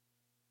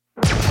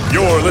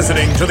You're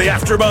listening to the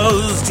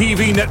AfterBuzz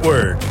TV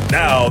Network,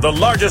 now the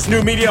largest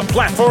new media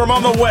platform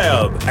on the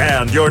web,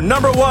 and your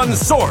number one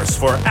source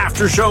for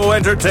after-show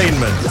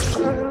entertainment.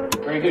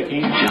 Very good,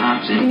 King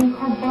Johnson.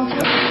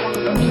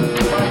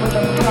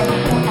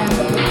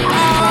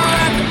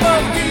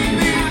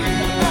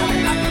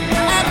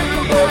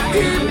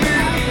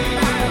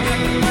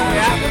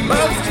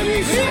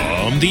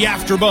 From the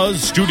AfterBuzz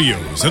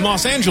Studios in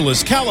Los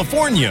Angeles,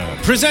 California,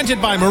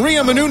 presented by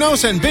Maria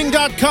Menounos and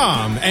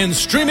Bing.com, and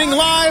streaming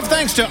live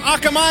thanks to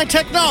Akamai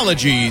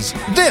Technologies,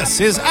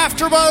 this is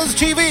AfterBuzz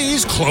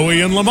TV's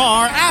Chloe and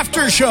Lamar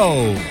After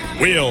Show.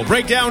 We'll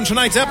break down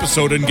tonight's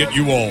episode and get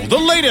you all the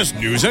latest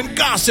news and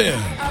gossip.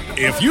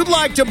 If you'd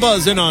like to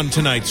buzz in on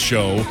tonight's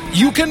show,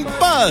 you can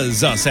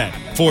buzz us at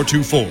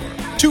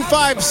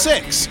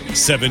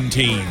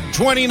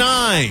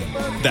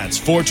 424-256-1729. That's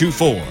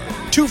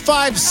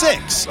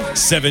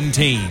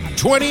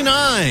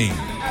 424-256-1729.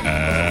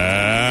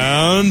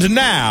 And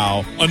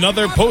now,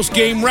 another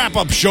post-game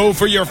wrap-up show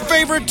for your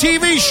favorite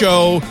TV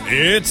show.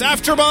 It's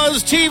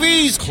AfterBuzz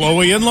TV's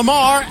Chloe and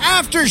Lamar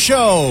After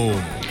Show.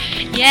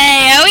 Yay,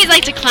 I always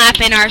like to clap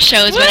in our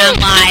shows when I'm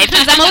live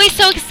because I'm always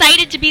so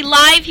excited to be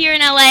live here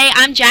in LA.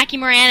 I'm Jackie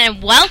Moran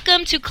and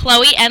welcome to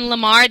Chloe and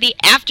Lamar, the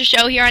after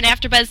show here on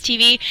AfterBuzz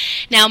TV.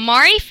 Now,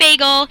 Mari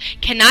Fagel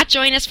cannot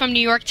join us from New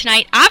York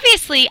tonight.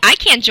 Obviously, I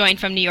can't join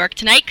from New York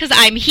tonight because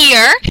I'm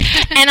here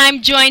and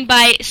I'm joined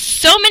by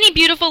so many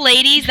beautiful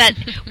ladies that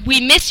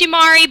we miss you,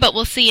 Mari, but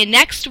we'll see you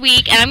next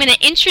week. And I'm going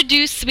to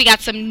introduce, we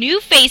got some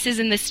new faces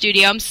in the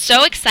studio. I'm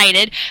so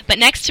excited. But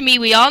next to me,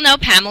 we all know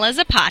Pamela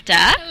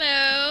Zapata.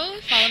 Hello.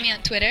 Follow me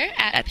on Twitter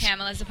at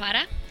Pamela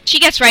Zapata. She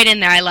gets right in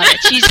there. I love it.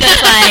 She's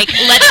just like,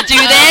 let's do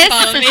this.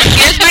 Follow me.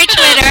 Here's my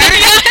Twitter.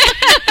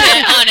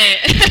 Get on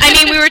it. I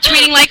mean, we were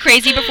tweeting like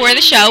crazy before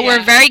the show. Yeah. We're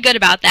very good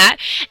about that.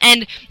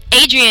 And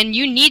Adrian,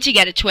 you need to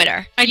get a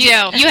Twiter. I do. You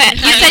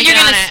said you're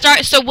going to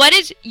start. So what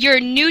is your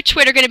new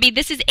Twitter going to be?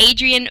 This is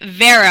Adrian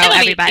Vero,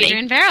 everybody.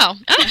 Adrian Vero. Oh,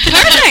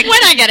 perfect.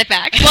 When I get it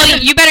back. Well,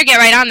 you better get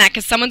right on that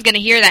because someone's going to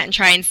hear that and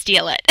try and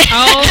steal it.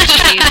 Oh,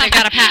 jeez. I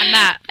got to patent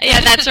that.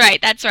 Yeah, that's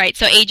right. That's right.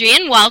 So,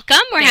 Adrian, welcome.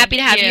 We're happy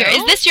to have you here.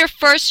 Is this your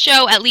first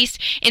show, at least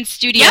in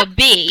Studio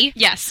B?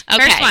 Yes.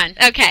 Okay. First one.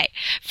 Okay.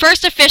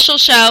 First official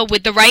show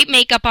with the right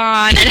makeup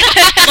on.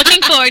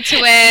 Looking forward to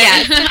it.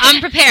 Yes.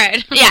 I'm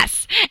prepared. Yes.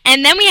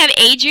 And then we have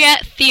Adria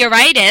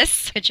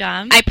Theoritis. Good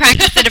job. I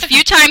practiced it a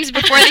few times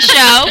before the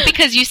show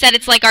because you said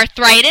it's like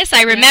arthritis.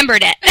 I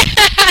remembered it.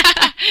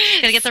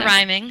 Gotta get the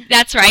rhyming.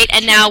 That's right.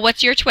 And now,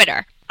 what's your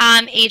Twitter?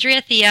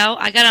 Adria Theo.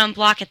 I gotta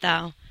unblock it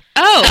though.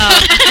 Oh.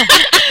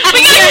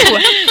 We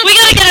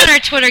gotta get on our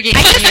Twitter game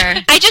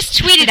here. I just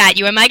tweeted at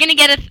you. Am I going to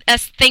get a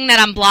thing that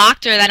I'm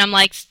blocked or that I'm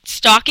like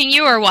stalking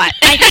you or what?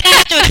 I think I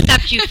have to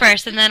accept you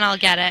first and then I'll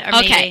get it. Or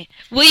Okay. maybe.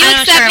 Will you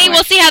accept me?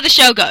 We'll see how the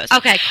show goes.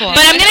 Okay, cool.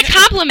 But I'm going to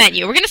compliment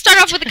you. We're going to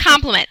start off with a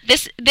compliment.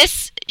 This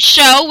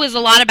show was a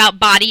lot about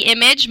body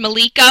image.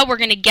 Malika, we're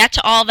going to get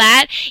to all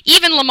that.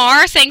 Even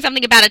Lamar saying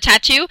something about a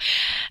tattoo.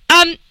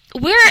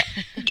 We're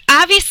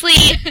obviously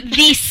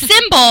the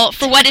symbol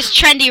for what is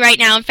trendy right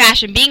now in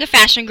fashion. Being a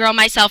fashion girl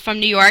myself from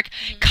New York,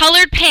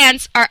 colored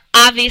pants are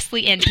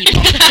obviously in,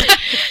 people.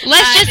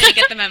 Let's just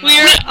get the memo.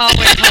 We're all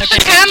wearing colored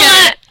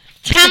pants.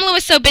 Pamela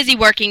was so busy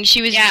working.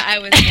 She was I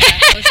was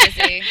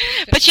busy.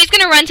 But she's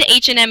going to run to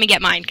H&M and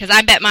get mine because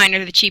I bet mine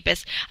are the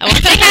cheapest. I won't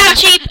say how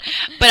cheap,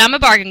 but I'm a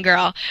bargain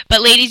girl.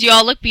 But ladies, you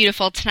all look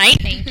beautiful tonight.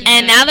 Thank you.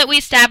 And now that we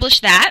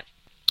established that,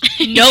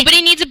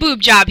 nobody needs a boob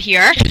job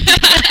here.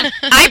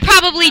 I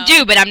probably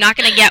do, but I'm not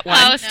going to get one.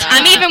 Oh, stop.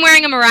 I'm even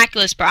wearing a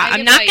Miraculous bra.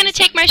 I'm not going to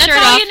take my shirt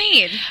That's all off. you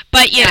need.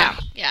 But, you know,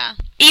 Yeah.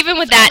 even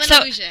with It's that. all So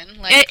an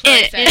illusion, like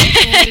Chloe said.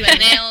 The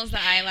nails, the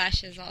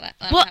eyelashes, all that.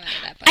 Well,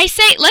 I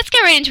say, let's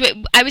get right into it.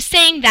 I was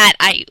saying that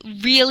I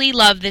really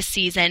love this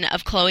season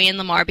of Chloe and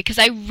Lamar because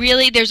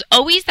there's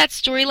always that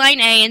storyline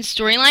A and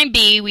storyline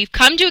B. We've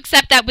come to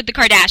accept that with the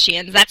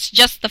Kardashians. That's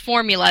just the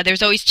formula.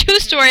 There's always two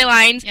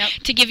storylines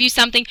to give you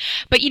something.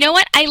 But you know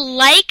what? I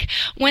like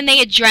when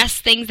they address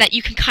things that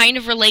you can kind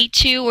of relate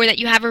to or that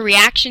you have a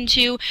reaction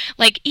to.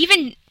 Like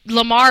even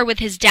Lamar with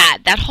his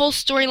dad, that whole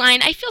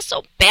storyline, I feel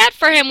so bad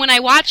for him when I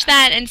watch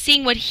that and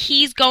seeing what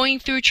he's going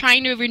through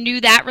trying to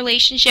renew that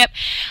relationship.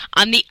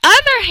 On the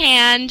other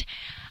hand,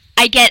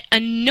 I get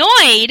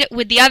annoyed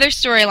with the other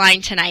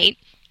storyline tonight,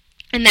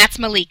 and that's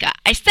Malika.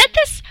 I said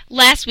this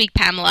last week,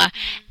 Pamela,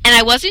 and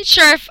I wasn't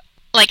sure if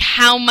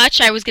how much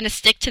I was going to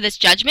stick to this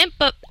judgment,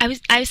 but I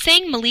was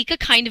saying Malika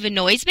kind of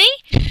annoys me.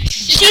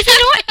 She's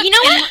annoyed. You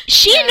know what?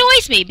 She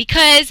annoys me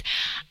because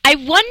I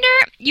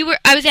wonder,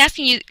 I was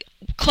asking you,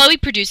 Chloe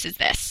produces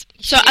this.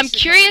 So I'm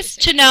curious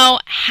to know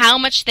how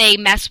much they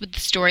mess with the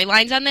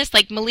storylines on this,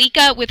 like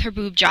Malika with her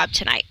boob job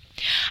tonight.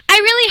 I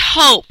really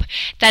hope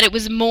that it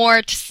was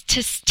more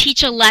to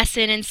teach a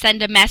lesson and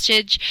send a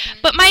message.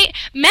 But my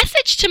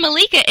message to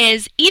Malika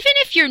is, even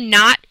if you're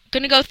not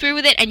going to go through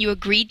with it and you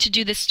agreed to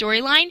do this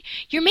storyline,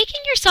 you're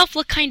making yourself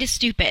look kind of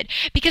stupid.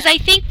 Because I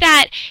think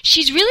that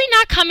she's really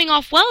not coming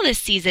off well this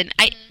season.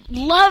 I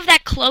love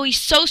that Chloe's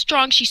so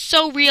strong. She's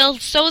so real.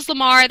 So is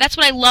Lamar. That's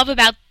what I love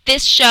about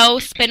this show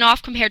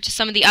spin-off compared to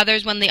some of the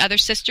others when the other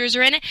sisters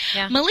are in it.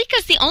 Yeah.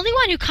 Malika's the only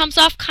one who comes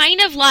off kind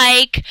of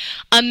like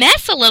a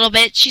mess a little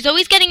bit. She's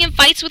always getting in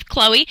fights with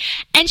Chloe,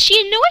 and she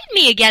annoyed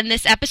me again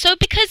this episode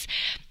because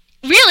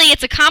really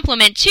it's a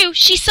compliment too.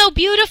 She's so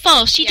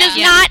beautiful. She does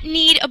not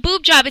need a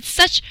boob job. It's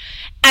such,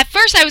 at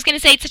first I was going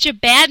to say it's such a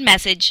bad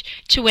message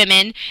to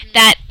women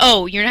that,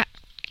 oh, you're not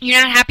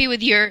happy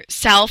with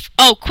yourself.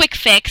 Oh, quick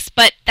fix,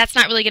 but that's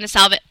not really going to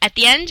solve it. At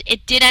the end,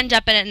 it did end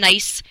up in a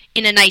nice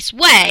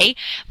way,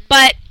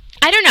 but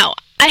I don't know.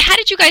 How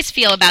did you guys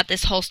feel about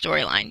this whole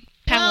storyline?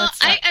 Well,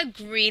 I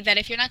agree that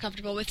if you're not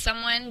comfortable with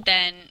someone,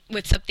 then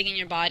with something in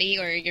your body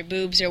or your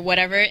boobs or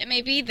whatever it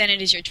may be, then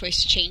it is your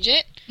choice to change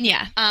it.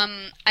 Yeah.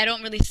 I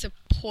don't really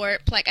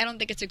support, I don't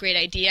think it's a great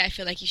idea. I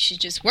feel like you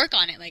should just work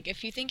on it. Like,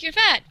 if you think you're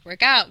fat,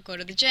 work out, go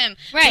to the gym.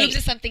 Right. Boobs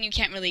is something you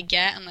can't really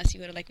get unless you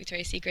go to, like,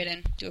 Victoria's Secret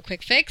and do a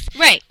quick fix.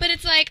 Right. But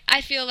it's like,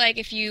 I feel like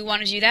if you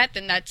want to do that,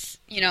 then that's,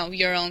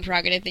 your own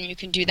prerogative, then you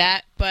can do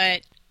that.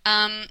 But,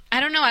 I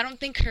don't know. I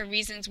don't think her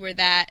reasons were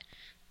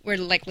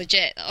like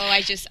legit.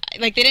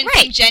 They didn't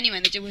seem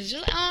genuine. It was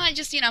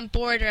just, I'm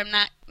bored or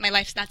my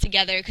life's not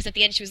together. Because at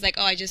the end she was like,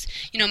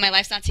 my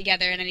life's not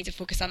together and I need to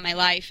focus on my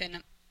life.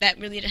 And that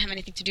really didn't have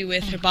anything to do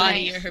with her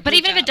body or her But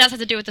even job. if it does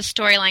have to do with the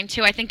storyline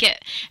too, I think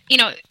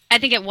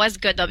it was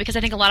good though, because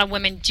I think a lot of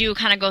women do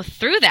kind of go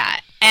through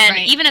that. And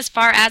even as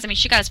far as,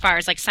 she got as far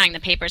as like signing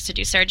the papers to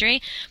do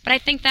surgery. But I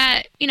think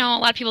that, a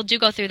lot of people do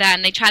go through that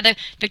and they try the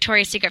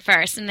Victoria's Secret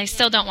first and they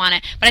still don't want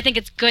it. But I think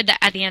it's good that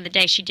at the end of the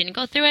day she didn't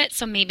go through it.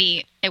 So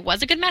maybe it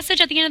was a good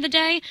message at the end of the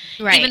day.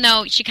 Right. Even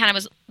though she kind of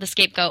was the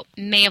scapegoat,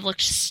 may have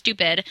looked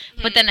stupid.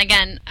 Mm-hmm. But then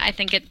again, I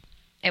think it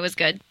was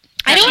good.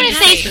 I don't want to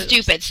say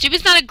stupid.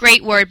 Stupid's not a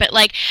great word, but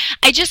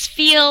I just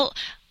feel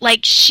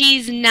like she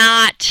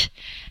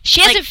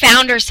hasn't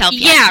found herself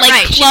yet. Yeah,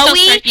 right.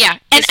 Chloe,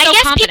 and I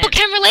guess confident. People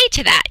can relate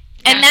to that.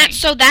 And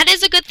that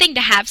is a good thing to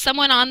have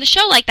someone on the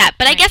show like that.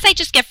 But I guess I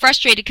just get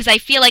frustrated because I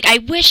feel like I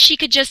wish she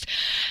could just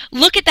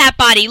look at that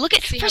body.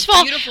 First of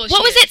all,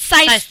 what was it?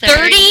 Size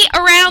 30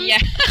 around? Yeah.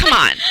 Come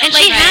on. And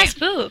she has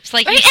boobs.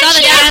 Like, you Right, saw and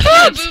that she she has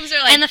has boobs. boobs.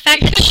 And the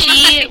fact that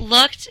she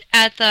looked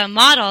at the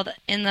model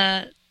in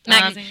the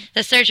magazine,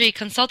 the surgery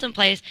consultant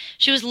place,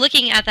 she was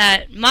looking at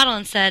that model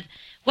and said,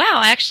 wow,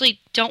 I actually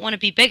don't want to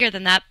be bigger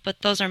than that,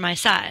 but those are my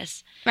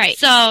size. Right.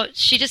 So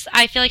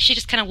I feel like she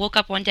just kind of woke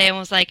up one day and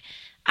was like,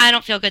 I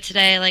don't feel good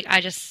today. Like,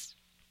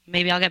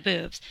 maybe I'll get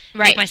boobs.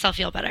 Right. Make myself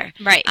feel better.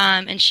 Right.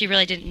 And she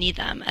really didn't need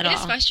them at all. It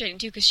is frustrating,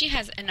 too, because she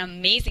has an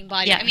amazing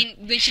body. Yeah.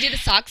 When she did the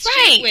socks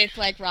shoot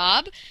with,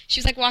 Rob,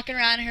 she was, walking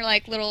around in her,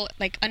 little,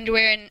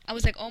 underwear, and I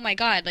was like, oh, my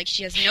God.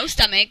 She has no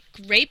stomach,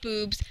 great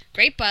boobs,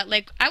 great butt.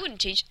 I wouldn't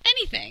change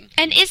anything.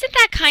 And isn't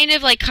that kind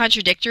of,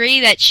 contradictory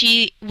that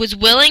she was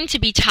willing to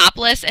be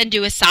topless and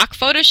do a sock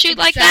photo shoot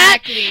like that?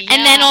 Yeah.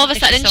 And then all of a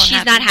sudden so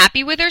she's not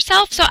happy with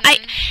herself? So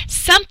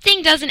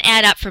something doesn't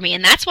add up for me.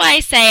 And that's why I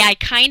say I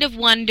kind of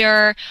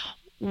wonder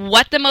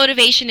what the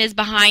motivation is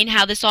behind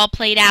how this all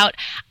played out.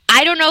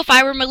 I don't know if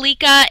I were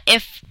Malika,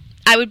 if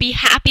I would be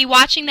happy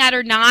watching that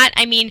or not.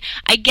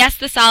 I guess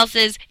the solace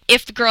is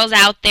if the girls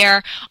out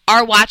there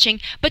are watching.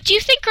 But do you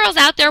think girls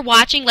out there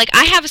watching,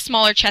 I have a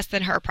smaller chest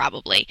than her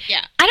probably.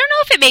 Yeah. I don't know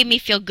if it made me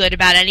feel good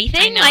about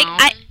anything. I know.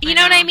 You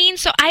know what I mean?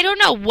 So I don't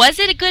know. Was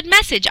it a good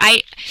message?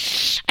 I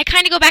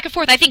kind of go back and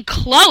forth. I think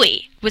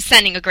Chloe was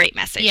sending a great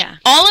message. Yeah.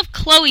 All of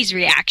Chloe's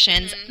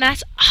reactions.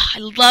 I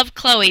love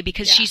Chloe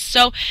because she's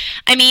so,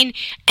 and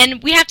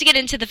we have to get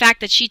into the fact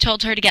that she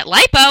told her to get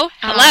lipo.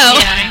 Hello.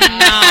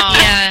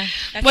 Yeah.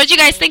 What did you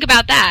guys think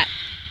about that?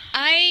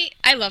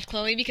 I love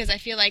Chloe because I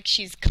feel like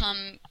she's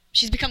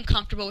become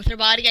comfortable with her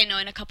body. I know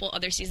in a couple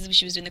other seasons when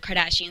she was doing the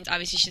Kardashians,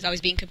 obviously she's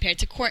always being compared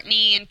to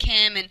Kourtney and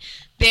Kim, and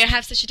they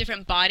have such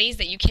different bodies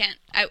that you can't.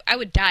 I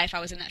would die if I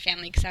was in that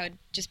family because I would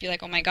just be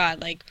like, oh my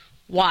God,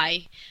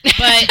 why?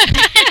 But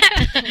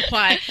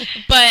why?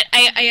 But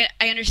I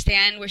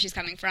understand where she's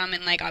coming from,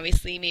 and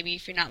obviously maybe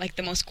if you're not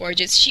the most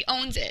gorgeous, she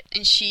owns it,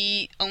 and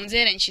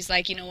she's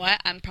like, you know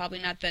what? I'm probably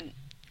not the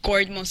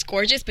most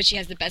gorgeous, but she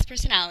has the best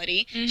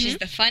personality. Mm-hmm. She's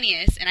the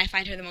funniest, and I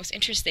find her the most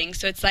interesting.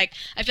 So it's I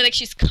feel like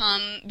she's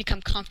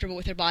become comfortable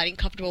with her body and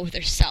comfortable with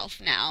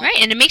herself now. Right,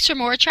 and it makes her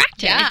more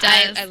attractive. Yeah,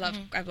 it does.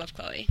 I love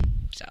Chloe.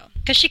 So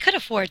because she could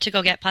afford to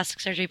go get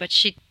plastic surgery, but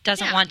she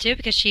doesn't want to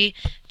because she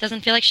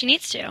doesn't feel like she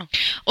needs to.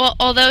 Well,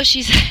 although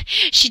she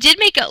did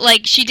make a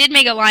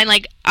line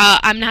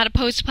I'm not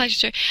opposed to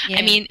plastic surgery.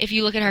 Yeah. If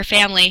you look at her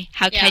family,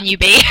 how can you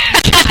be?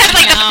 That's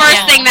the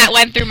first thing that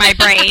went through my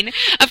brain.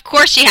 Of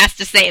course she has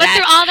to say but that.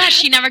 But through all that,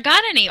 she never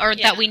got any, or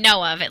that we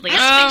know of, at least.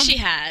 I don't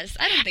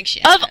think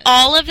she has. Of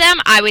all of them,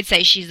 I would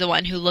say she's the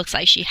one who looks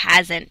like she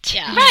hasn't.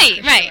 Yeah.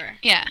 Right. Sure.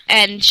 Yeah.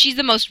 And she's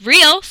the most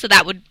real, so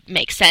that would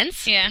make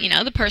sense. Yeah.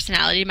 The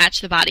personality to match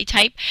the body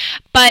type.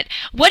 But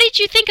what did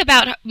you think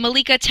about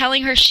Malika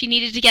telling her she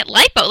needed to get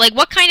lipo. Like,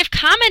 what kind of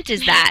comment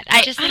is that?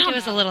 I just think it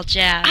was a little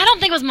jab. I don't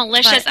think it was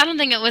malicious. I don't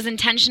think it was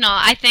intentional.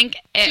 I think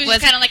it was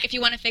kind of like, if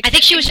you want to fix it. I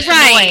think she was just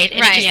Right, annoyed.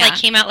 And right, it just, yeah. like,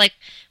 came out like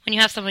when you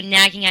have someone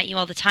nagging at you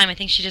all the time. I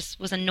think she just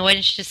was annoyed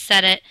and she just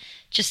said it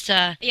just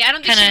to Yeah, I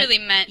don't think she really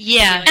meant to do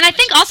Yeah. it. And I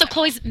think also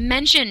Chloe's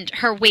mentioned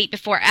her weight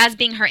before as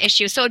being her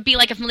issue. So it'd be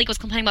like if Malika was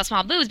complaining about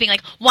small boobs, being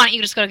like, why don't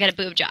you just go get a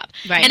boob job?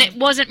 Right. And it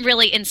wasn't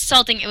really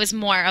insulting. It was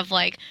more of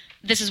like,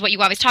 this is what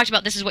you always talked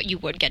about. This is what you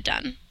would get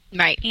done.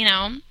 Right. You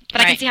know?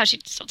 But I can see how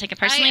she'd still take it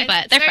personally,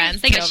 but they're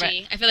friends. They get over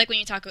it. I feel like when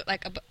you talk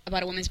like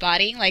about a woman's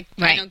body, like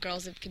Right. I know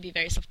girls can be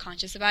very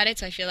self-conscious about it.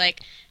 So I feel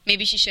like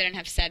maybe she shouldn't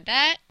have said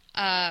that.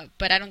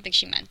 But I don't think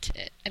she meant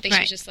it. I think she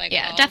Right. was just like,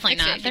 Yeah, well, definitely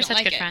fix it not. if They're you don't such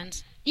like good it.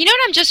 friends. You know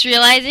what I'm just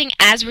realizing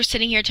as we're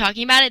sitting here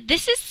talking about it?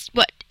 This is,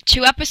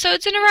 2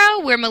 episodes in a row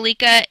where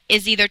Malika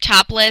is either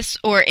topless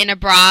or in a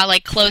bra,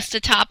 like close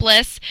to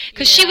topless,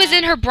 because she was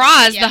in her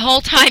bras the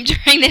whole time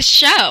during this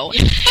show.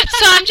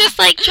 So I'm just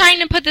like trying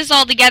to put this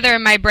all together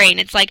in my brain.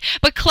 It's like,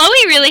 but Chloe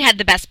really had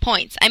the best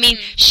points. I mean,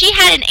 she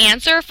had an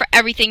answer for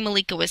everything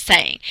Malika was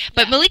saying,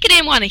 but Malika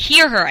didn't want to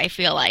hear her, I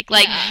feel like.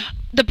 Like,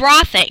 the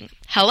bra thing.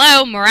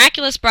 Hello,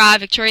 miraculous bra,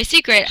 Victoria's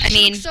Secret. I She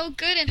mean, looked so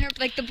good in her,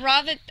 like the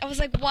bra that I was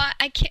like, what?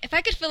 I can't. If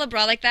I could fill a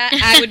bra like that,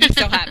 I would be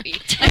so happy.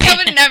 Like I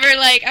would never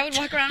I would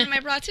walk around in my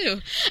bra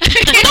too. that's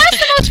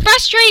the most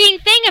frustrating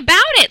thing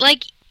about it.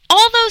 Like,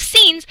 all those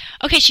scenes,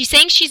 okay, she's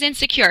saying she's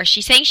insecure.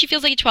 She's saying she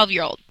feels like a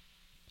 12-year-old.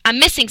 I'm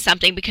missing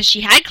something because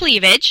she had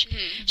cleavage.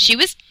 She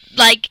was,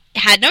 like,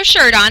 had no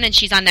shirt on, and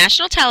she's on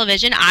national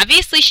television.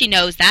 Obviously, she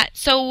knows that.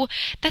 So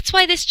that's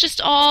why this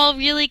just all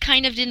really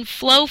kind of didn't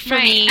flow for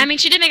me. I mean,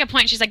 she did make a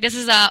point. She's like, this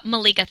is a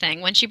Malika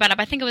thing. When she brought up,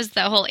 I think it was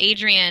the whole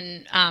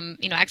Adrian,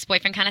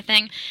 ex-boyfriend kind of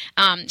thing.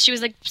 She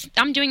was like,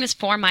 I'm doing this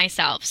for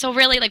myself. So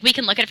really, like, we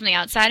can look at it from the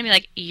outside and be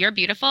like, you're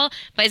beautiful.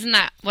 But isn't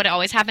that what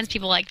always happens?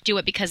 People, like, do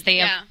it because they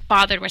have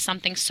bothered with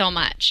something so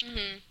much.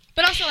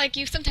 But also, like,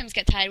 you sometimes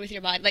get tired with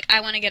your body. Like, I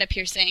want to get a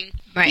piercing.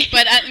 Right.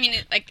 But, I mean,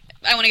 like,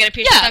 I want to get a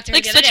piercing. Yeah, I talked to her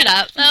like, the other switch day. it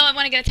up. No, I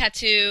want to get a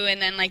tattoo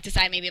and then, like,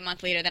 decide maybe a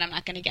month later that I'm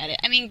not going to get it.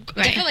 I mean,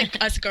 I feel like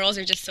us girls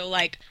are just so,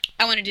 like,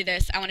 I want to do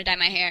this. I want to dye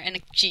my hair. And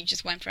like, she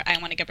just went for, I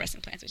want to get breast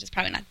implants, which is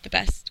probably not the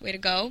best way to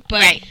go.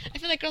 But I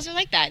feel like girls are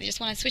like that. They just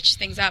want to switch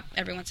things up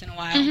every once in a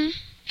while.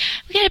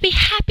 We gotta be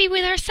happy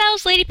with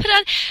ourselves, lady. Put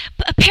on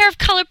a pair of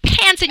colored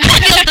pants and you'll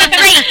feel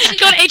great.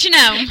 Go to H&M.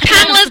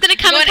 Pamela's gonna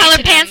come Go in to colored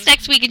H&M. pants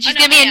next week, and she's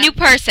gonna be a yeah. new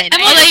person. I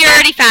mean, Although you're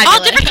already fabulous.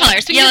 All different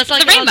colors. So Yeah, it's it's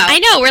like the rainbow. I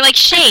know, we're like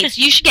shades.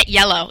 You should get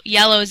yellow.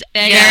 Yellow's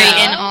very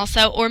in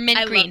also, or mint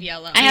I love green.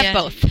 yellow. I have Yeah.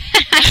 both.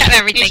 I have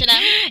everything.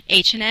 H&M?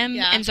 H&M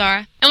Yeah. and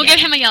Zara. And we'll give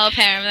him a yellow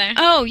pair over there.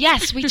 Oh,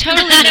 yes, we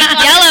totally need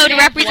yellow to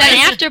represent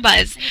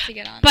AfterBuzz. To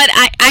get on. But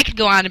I could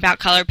go on about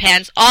colored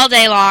pants all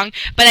day long,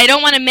 but I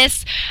don't want to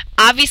miss,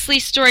 obviously,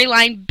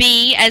 storyline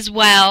B as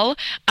well.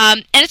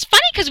 And it's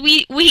funny because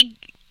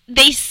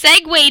they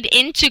segued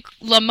into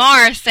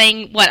Lamar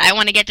saying, what, I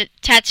want to get a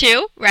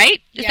tattoo,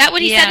 right? Is that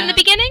what he said in the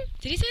beginning?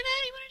 Did he say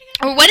that? He wanted to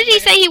get a Or what did he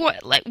say he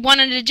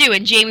wanted to do?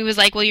 And Jamie was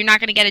like, well, you're not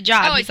going to get a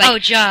job. Oh, He's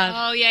like, job.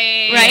 Oh,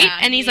 yeah. Right? Yeah.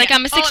 And he's like,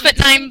 I'm a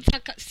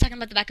 6'9". He's talking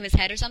about the back of his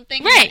head or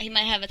something. Right. He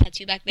might have a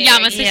tattoo back there. Yeah,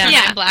 I'm a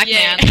 6'9" black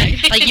man.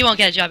 Like, you won't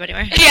get a job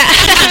anywhere. Yeah,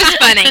 that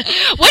was funny.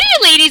 What do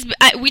you ladies,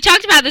 we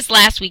talked about this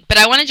last week, but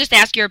I want to just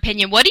ask your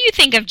opinion. What do you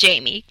think of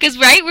Jamie? Because,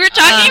 right, we were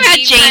talking about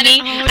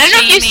Jamie. I don't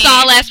know if you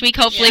saw last week.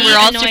 Hopefully, Yeah. we're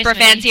all He annoys super me.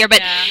 fans here,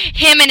 but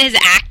him and his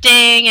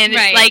acting and,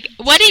 like,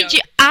 what did you...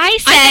 I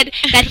said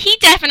that he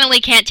definitely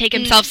can't take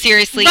himself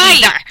seriously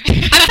either.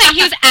 I'm saying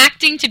he was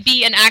acting to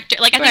be an actor.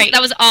 Like, I think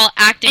that was all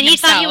acting And he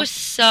himself. thought he was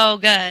so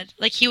good.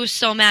 Like, he was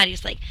so mad. He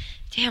was like,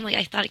 damn, like,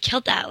 I thought I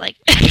killed that. Like,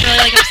 I was really,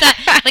 like,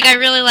 upset. Like, I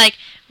really, like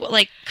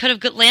could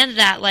have landed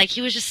that. Like,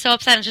 he was just so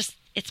upset. And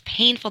it's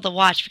painful to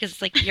watch because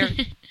it's like, you're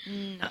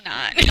not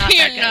that good.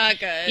 not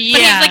good. But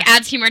Yeah. he, like,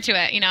 adds humor to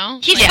it, you know?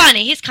 He's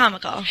funny. He's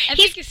comical. I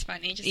think he's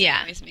funny. He just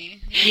annoys me.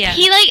 Yeah.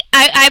 He, like,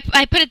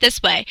 I put it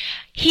this way.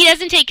 He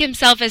doesn't take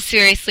himself as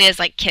seriously as,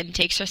 like, Kim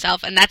takes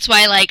herself, and that's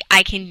why, like,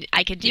 I can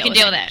deal with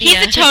it.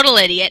 He's a total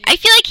idiot. I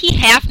feel like he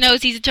half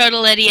knows he's a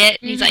total idiot,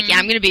 and he's like, yeah,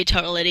 I'm going to be a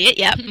total idiot.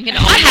 Yep, I'm going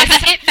to I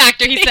have the it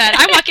factor, he said.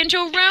 I walk into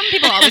a room,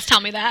 people always tell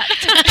me that.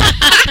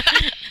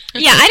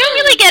 Yeah, I don't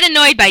really get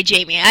annoyed by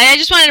Jamie. I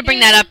just wanted to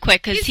bring that up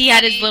quick, because he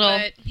had his funny, little...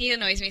 but he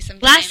annoys me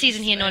sometimes. Last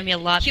season, he annoyed me a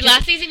lot.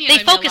 Last season, he they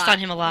annoyed me a focused lot. on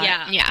him a lot.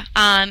 Yeah. Yeah.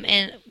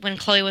 And when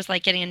Chloe was,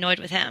 like, getting annoyed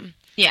with him.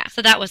 Yeah.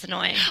 So that was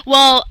annoying.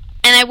 Well,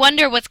 and I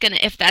wonder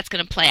if that's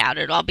gonna play out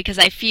at all, because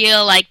I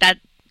feel like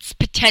that's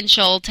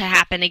potential to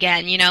happen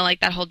again. You know,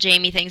 like that whole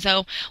Jamie thing.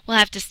 So we'll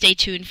have to stay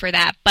tuned for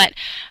that. But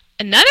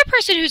another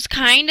person who's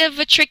kind of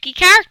a tricky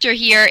character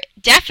here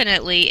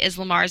definitely is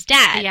Lamar's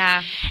dad.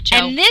 Yeah,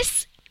 Joe. And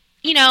this,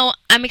 you know,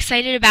 I'm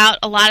excited about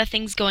a lot of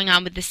things going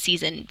on with this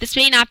season. This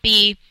may not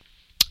be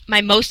my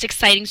most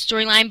exciting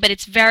storyline, but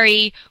it's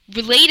very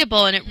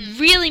relatable, and it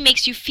really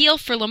makes you feel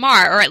for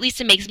Lamar, or at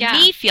least it makes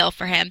me feel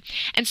for him.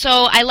 And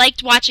so I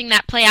liked watching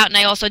that play out, and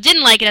I also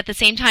didn't like it at the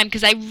same time,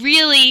 because I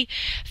really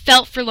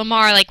felt for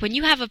Lamar. Like, when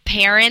you have a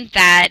parent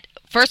that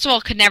first of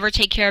all, could never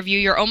take care of you.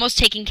 You're almost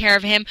taking care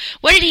of him.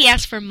 What did he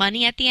ask for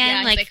money at the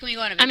end? Yeah, can we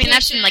go on a vacation? I mean,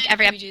 that's in, like,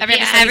 every episode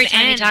every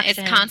time he he's talks in,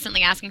 to is him.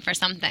 constantly asking for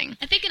something.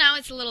 I think now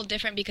it's a little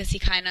different because he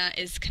kind of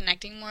is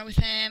connecting more with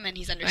him, and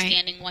he's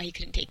understanding why he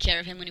couldn't take care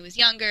of him when he was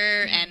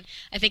younger. And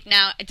I think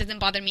now it doesn't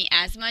bother me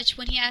as much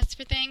when he asks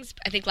for things.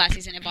 I think last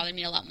season it bothered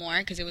me a lot more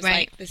because it was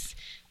like this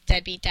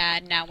deadbeat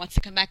dad now wants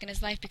to come back in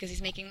his life because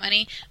he's making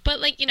money. But,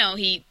 like, you know,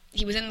 he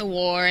was in the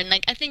war, and,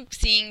 like, I think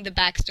seeing the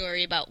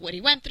backstory about what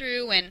he went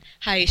through and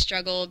how he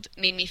struggled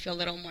made me feel a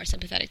little more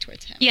sympathetic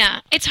towards him.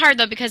 Yeah, it's hard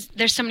though because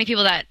there's so many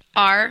people that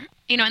are,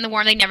 you know, in the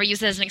war and they never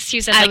use it as an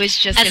excuse. As, I like, was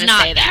just as gonna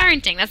not say that.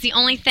 parenting. That's the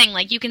only thing.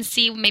 Like, you can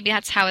see maybe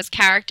that's how his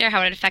character,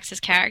 how it affects his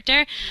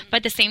character, but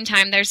at the same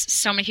time, there's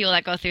so many people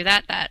that go through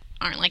that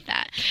aren't like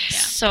that. Yeah.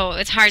 So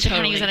it's hard to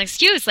kind of use that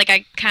excuse. Like,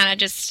 I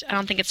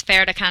don't think it's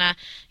fair to kind of,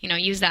 you know,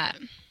 use that.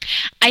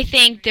 I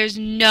think there's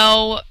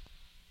no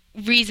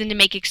reason to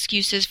make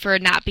excuses for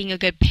not being a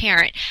good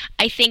parent.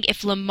 I think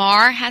if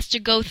Lamar has to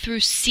go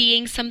through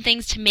seeing some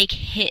things to make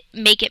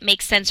it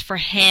make sense for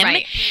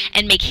him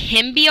and make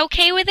him be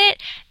okay with it,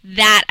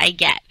 that I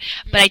get.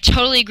 But I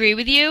totally agree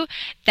with you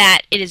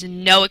that it is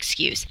no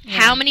excuse. Yeah.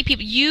 How many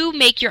people, you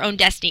make your own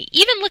destiny.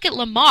 Even look at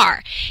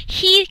Lamar.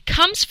 He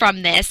comes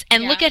from this,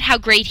 and look at how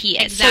great he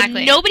is.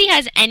 Exactly. So nobody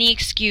has any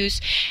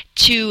excuse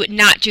to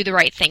not do the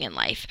right thing in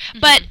life.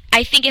 But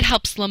I think it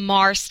helps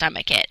Lamar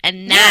stomach it,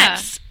 and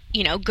that's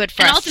you know, good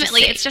for us. And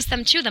ultimately, to see. it's just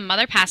them too. The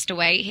mother passed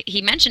away.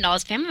 He mentioned all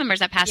his family members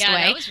that passed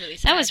away. That was really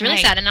sad. That was really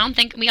sad. And I don't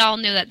think we all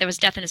knew that there was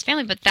death in his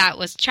family, but that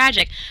was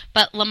tragic.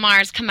 But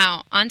Lamar's come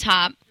out on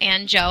top,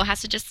 and Joe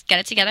has to just get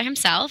it together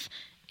himself.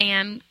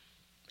 And,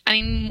 I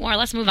mean, more or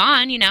less move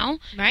on, you know?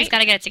 Right. He's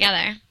got to get it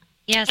together.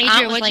 Yeah, his Adrian,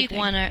 aunt was what do you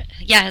like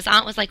think? his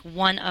aunt was like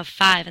one of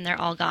 5, and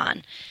they're all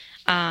gone.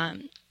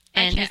 And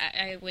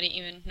I wouldn't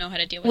even know how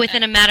to deal with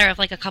within that. a matter of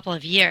like a couple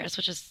of years,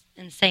 which is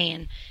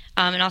insane.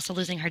 And also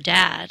losing her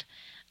dad.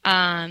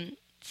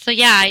 So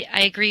yeah,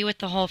 I agree with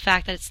the whole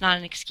fact that it's not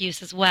an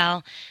excuse as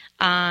well.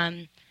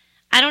 I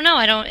don't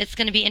know. It's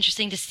going to be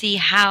interesting to see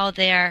how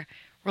their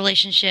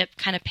relationship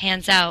kind of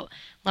pans out,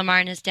 Lamar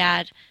and his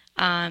dad,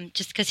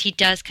 just because he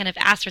does kind of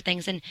ask for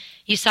things. And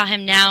you saw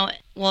him now,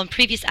 well, in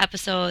previous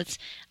episodes,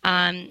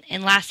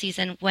 in last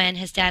season, when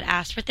his dad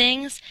asked for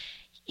things,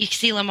 you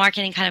see Lamar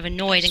getting kind of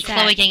annoyed and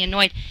Chloe getting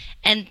annoyed.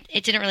 And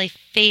it didn't really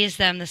faze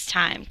them this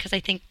time, because I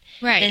think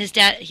that his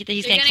dad,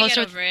 he's getting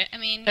closer. Get over it. I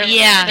mean,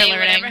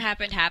 whatever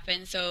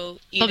happened. So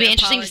it'll be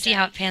interesting to see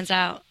how it pans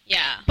out.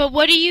 Yeah. But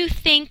what do you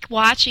think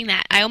watching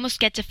that? I almost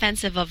get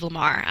defensive of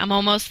Lamar. I'm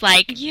almost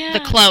like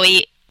the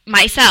Chloe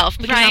myself,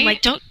 because I'm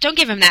like, don't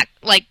give him that.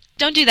 Like,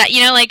 don't do that.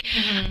 You know, like,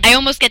 I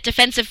almost get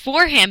defensive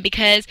for him,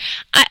 because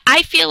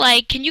I feel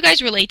like, can you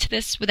guys relate to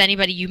this with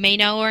anybody you may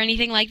know or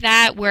anything like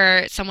that,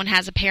 where someone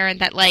has a parent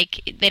that,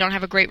 like, they don't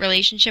have a great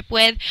relationship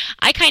with?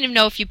 I kind of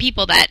know a few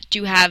people that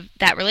do have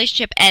that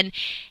relationship, and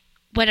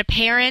when a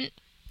parent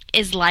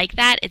is like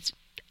that, it's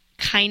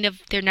kind of,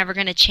 they're never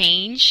going to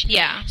change.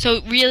 Yeah. So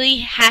it really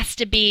has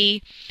to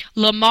be,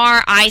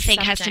 Lamar, I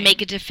think, has to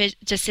make a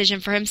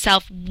decision for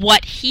himself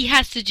what he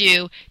has to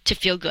do to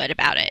feel good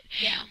about it.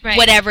 Yeah. Right.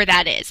 Whatever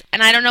that is.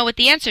 And I don't know what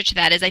the answer to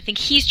that is. I think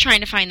he's trying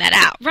to find that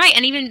out. Right,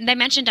 and even they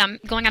mentioned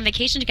going on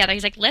vacation together.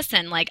 He's like,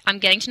 listen, like, I'm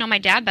getting to know my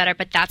dad better,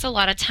 but that's a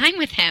lot of time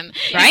with him.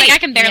 He's Right. like, I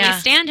can barely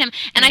stand him.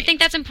 And I think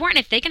that's important.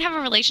 If they can have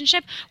a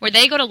relationship where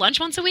they go to lunch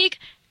once a week,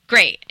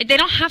 great. They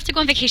don't have to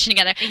go on vacation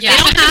together. Yeah. They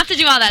don't have to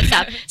do all that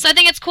stuff. So I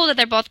think it's cool that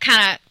they're both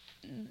kind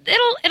of,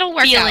 it'll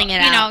work Feeling out.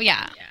 it You know, out.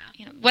 yeah.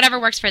 You know, whatever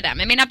works for them.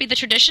 It may not be the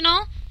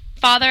traditional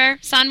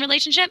father-son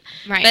relationship,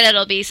 Right. but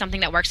it'll be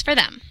something that works for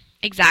them.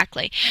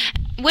 Exactly.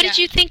 What did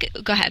you think?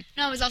 Go ahead.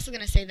 No, I was also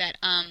going to say that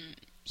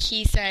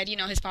he said, you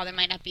know, his father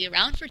might not be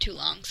around for too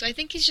long. So I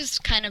think he's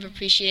just kind of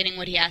appreciating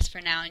what he asked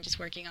for now and just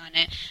working on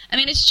it. I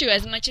mean, it's true.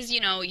 As much as, you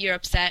know, you're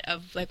upset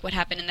of, like, what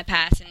happened in the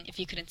past, and if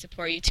he couldn't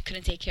support you,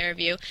 couldn't take care of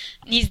you,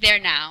 he's there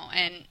now.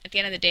 And at the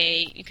end of the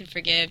day, you can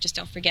forgive, just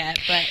don't forget.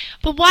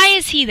 But why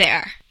is he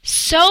there?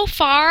 So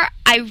far,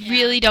 I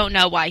really don't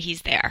know why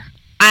he's there.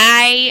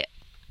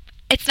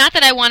 It's not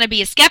that I want to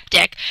be a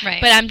skeptic,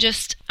 Right. but I'm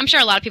sure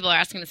a lot of people are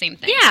asking the same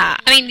thing. Yeah.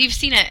 I mean, you've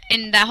seen it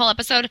in that whole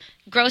episode.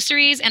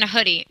 Groceries and a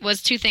hoodie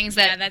was 2 things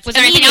that that's was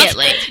there anything else?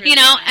 immediately. You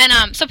know,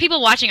 and so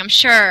people watching, I'm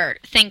sure,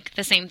 think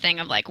the same thing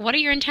of like, what are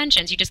your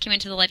intentions? You just came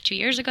into the life 2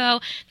 years ago.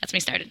 That's when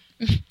we started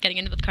getting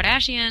into with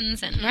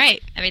Kardashians and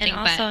everything. And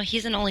also,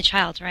 he's an only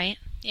child, right?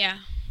 yeah.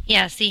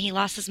 Yeah, see, he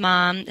lost his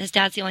mom. His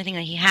dad's the only thing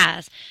that he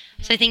has.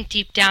 So I think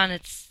deep down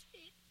it's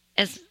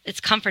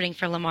comforting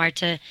for Lamar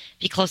to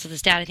be close with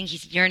his dad. I think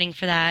he's yearning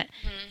for that.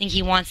 I think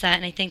he wants that,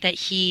 and I think that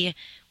he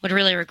would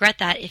really regret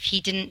that if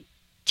he didn't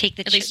take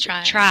the At least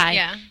try.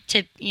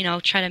 to, you know,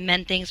 try to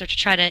mend things or to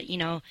try to, you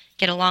know,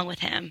 get along with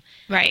him.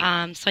 Right.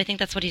 So I think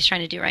that's what he's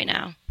trying to do right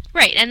now.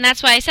 Right, and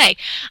that's why I say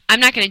I'm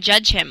not going to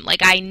judge him.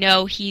 Like, I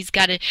know he's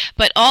got to,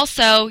 but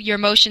also your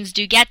emotions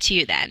do get to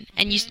you then,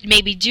 and you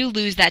maybe do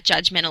lose that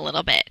judgment a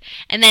little bit.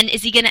 And then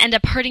is he going to end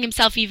up hurting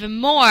himself even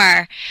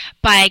more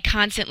by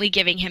constantly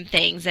giving him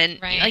things? And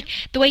like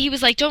the way he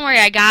was like, "Don't worry,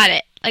 I got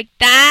it." Like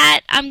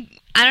that,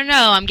 I don't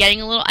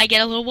know. I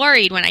get a little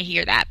worried when I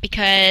hear that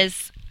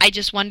because I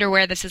just wonder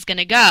where this is going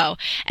to go.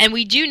 And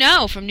we do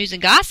know from news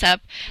and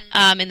gossip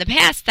in the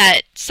past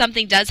that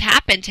something does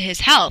happen to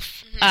his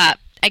health.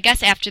 I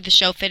guess after the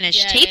show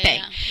finished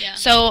taping. Yeah.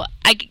 So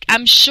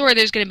I'm sure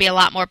there's going to be a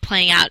lot more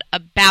playing out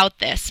about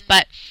this.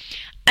 But,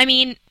 I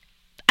mean,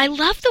 I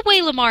love the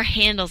way Lamar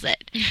handles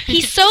it.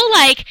 He's so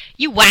like,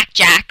 you whack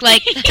Jack,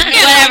 like,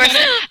 whatever.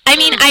 I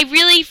mean, I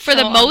really, for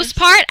the most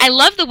part, I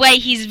love the way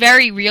he's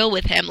very real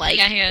with him. Like,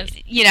 Yeah, he is.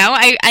 you know,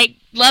 I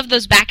love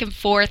those back and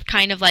forth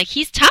kind of like,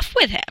 he's tough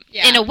with him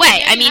in a way.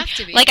 Yeah, I you mean, have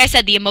to be. like I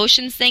said, the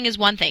emotions thing is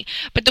one thing.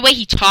 But the way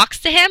he talks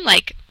to him,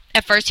 like,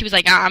 at first he was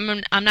like, oh,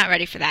 I'm not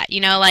ready for that. You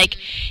know, like,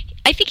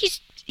 I think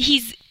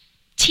he's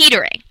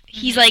teetering.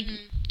 He's like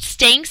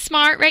staying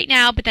smart right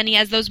now, but then he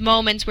has those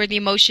moments where the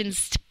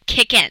emotions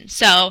kick in.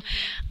 So,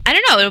 I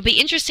don't know. It'll be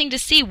interesting to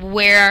see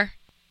where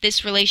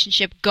this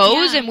relationship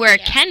goes and where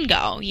it can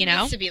go, you know? He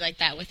needs to be like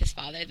that with his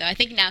father, though. I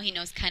think now he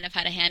knows kind of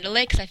how to handle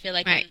it, because I feel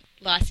like in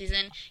last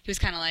season, he was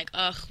kind of like,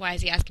 ugh, why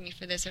is he asking me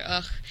for this? Or,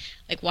 ugh,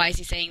 like, why is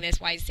he saying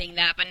this? Why is he saying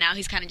that? But now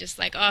he's kind of just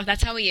like, oh,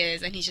 that's how he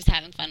is, and he's just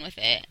having fun with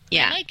it.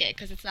 Yeah. I like it,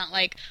 because it's not,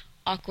 like,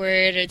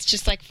 awkward. It's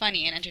just, like,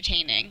 funny and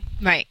entertaining.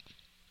 Right.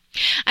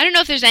 I don't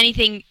know if there's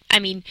anything, I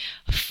mean,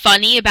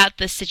 funny about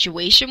the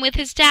situation with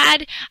his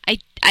dad. I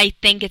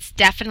think it's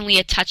definitely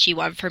a touchy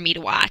one for me to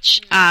watch.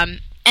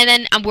 And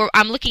then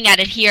I'm looking at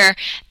it here.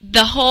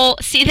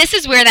 This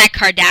is where that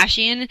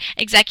Kardashian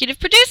executive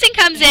producing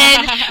comes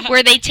in,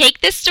 where they take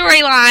this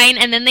storyline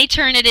and then they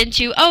turn it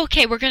into, oh,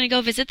 okay, we're going to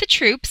go visit the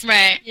troops.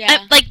 Right.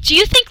 Yeah. Like, do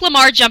you think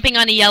Lamar jumping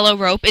on a yellow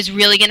rope is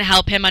really going to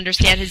help him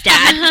understand his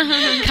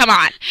dad? Come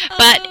on.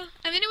 But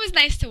I mean, it was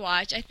nice to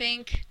watch, I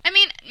think. I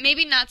mean,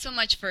 maybe not so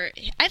much for...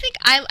 I think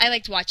I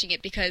liked watching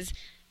it because,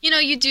 you know,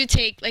 you do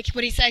take... Like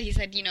what he said,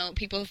 you know,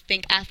 people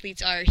think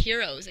athletes are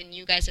heroes and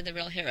you guys are the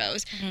real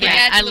heroes. Yeah,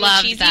 Yeah, it's I a little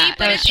love cheesy, that.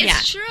 but That was-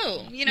 it's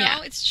true. You know,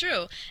 Yeah. it's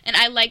true. And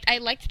I liked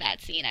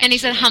that scene, actually. And he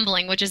said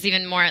humbling, which is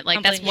even more,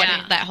 like, that's Humbling, what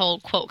yeah. that whole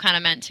quote kind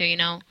of meant to, you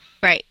know?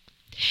 right.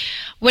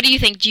 What do you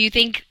think? Do you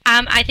think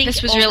I think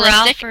this was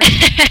overall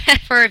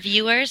realistic? for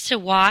viewers to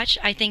watch,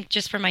 I think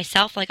just for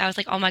myself, like I was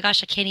like, oh my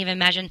gosh, I can't even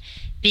imagine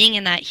being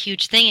in that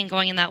huge thing and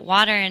going in that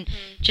water and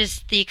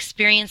just the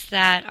experience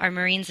that our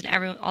Marines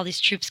and all these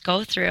troops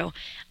go through.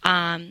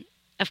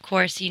 Of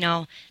course, you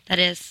know, that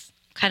is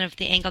kind of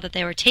the angle that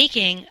they were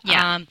taking.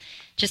 Yeah.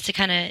 Just to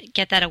kind of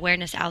get that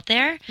awareness out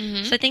there.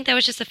 So I think that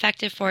was just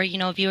effective for, you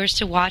know, viewers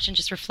to watch and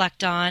just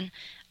reflect on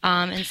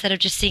instead of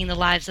just seeing the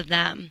lives of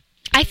them.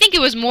 I think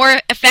it was more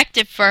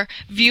effective for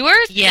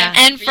viewers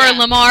and for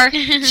Lamar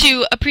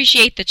to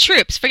appreciate the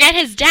troops. Forget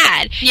his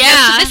dad. You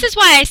know, so this is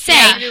why I say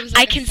It was I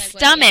like a can segue,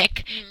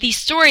 stomach these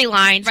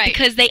storylines Right.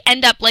 because they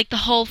end up like the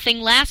whole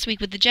thing last week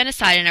with the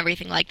genocide and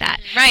everything like that.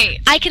 Right.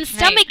 I can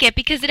stomach it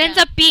because it ends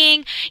up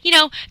being, you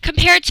know,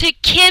 compared to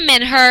Kim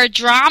and her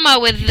drama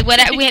with what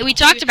we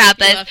talked about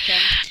We this. love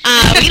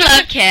Kim. We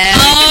love Kim.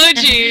 Oh,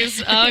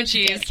 jeez. Oh, Yes,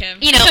 jeez. Kim.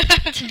 You know,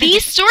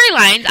 these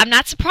storylines, I'm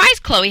not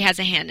surprised Chloe has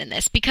a hand in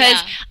this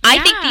because I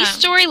think these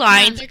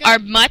storylines are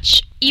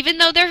much, even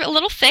though they're a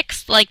little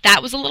fixed, like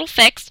that was a little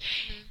fixed,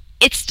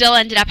 it still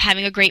ended up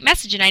having a great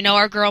message. And I know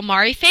our girl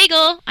Mari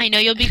Fagel, I know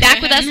you'll be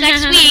back with us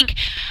next week.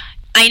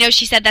 I know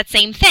she said that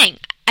same thing.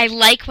 I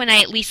like when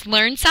I at least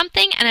learn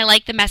something and I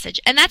like the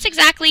message. And that's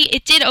exactly,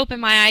 it did open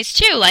my eyes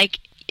too. Like,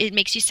 it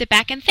makes you sit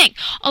back and think.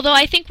 Although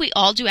I think we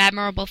all do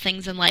admirable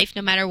things in life,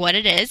 no matter what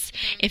it is.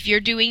 If you're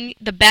doing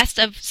the best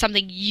of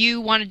something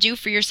you want to do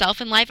for yourself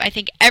in life, I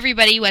think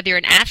everybody, whether you're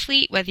an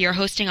athlete, whether you're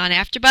hosting on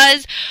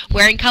AfterBuzz,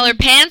 wearing colored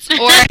pants,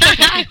 or,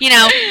 you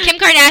know, Kim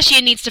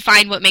Kardashian needs to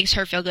find what makes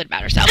her feel good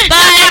about herself.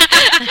 But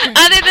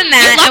other than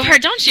that, You love her,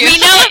 don't you? We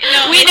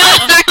know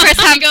it's not Chris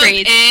She goes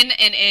Humphries. in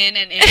and in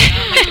and in.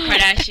 Like the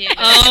Kardashian.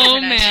 Oh,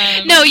 Kardashian.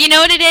 man. No, you know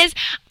what it is?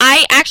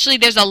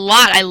 There's a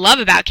lot I love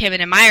about Kim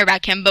and admire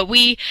about Kim, but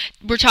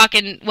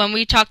when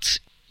we talked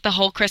the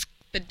whole Chris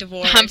The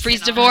divorce.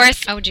 Humphries and all that.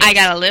 divorce, Oh, geez. I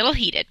got a little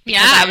heated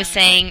because Yeah. I was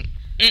saying,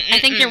 I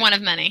think you're one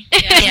of many.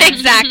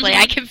 exactly.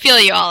 I can feel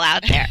you all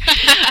out there.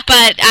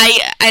 But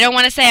I don't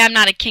want to say I'm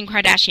not a Kim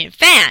Kardashian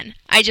fan.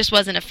 I just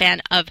wasn't a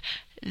fan of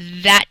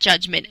that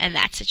judgment and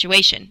that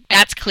situation.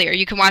 That's clear.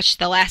 You can watch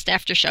the last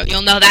after show.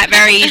 You'll know that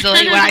very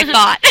easily what I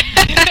thought.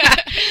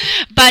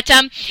 But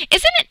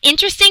isn't it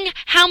interesting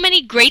how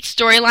many great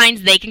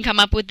storylines they can come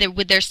up with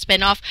their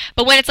spin-off?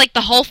 But when it's like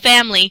the whole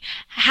family,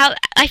 how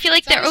I feel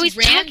like they're always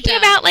always talking random.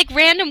 about like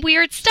random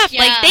weird stuff.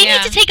 Yeah. Like they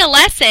need to take a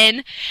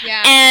lesson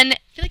Yeah. and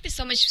I feel like there's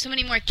so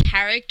many more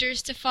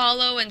characters to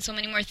follow and so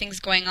many more things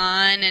going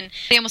on, and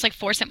They almost like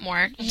force it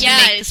more. to yeah,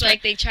 make it's the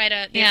like they try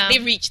to Yeah.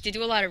 they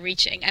do a lot of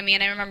reaching. I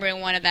mean, I remember in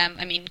one of them,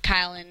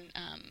 Kylie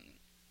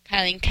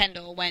and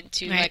Kendall went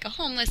to Right. like a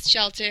homeless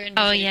shelter and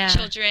Oh, visited yeah.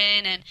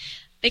 children, and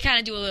they kind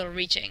of do a little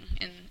reaching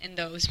in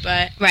those.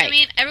 But Right. I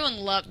mean, everyone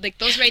loved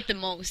those rate the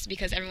most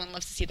because everyone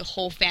loves to see the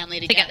whole family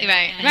together.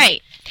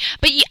 Right.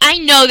 But I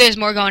know there's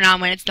more going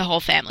on when it's the whole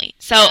family.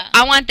 So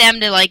I want them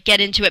to like get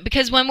into it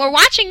because when we're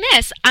watching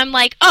this, I'm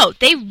like, oh,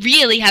 they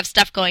really have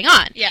stuff going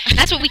on. Yeah.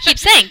 That's what we keep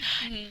saying.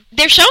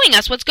 They're showing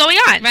us what's going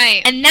on.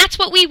 Right. And that's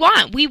what we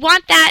want. We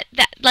want that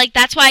like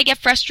that's why I get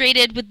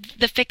frustrated with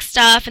the fix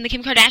stuff and the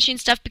Kim Kardashian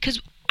stuff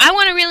because I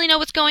want to really know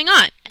what's going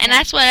on. And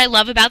that's what I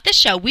love about this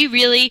show. We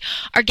really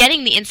are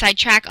getting the inside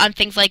track on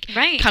things like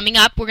coming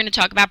up. We're going to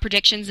talk about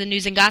predictions and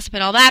news and gossip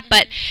and all that.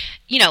 But,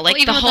 you know, like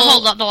the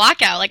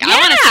lockout. Like, I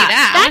want to see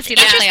that. That's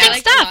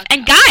interesting stuff.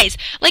 And guys,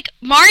 like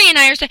Mari and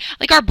I are saying,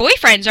 like our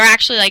boyfriends are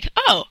actually like,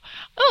 oh,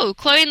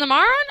 Chloe and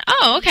Lamar on?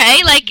 Oh,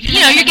 okay. Like, you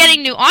know, you're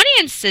getting new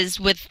audiences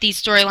with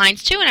these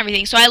storylines too and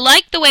everything. So I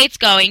like the way it's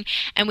going.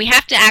 And we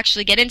have to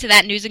actually get into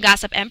that news and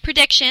gossip and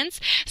predictions.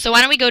 So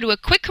why don't we go to a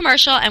quick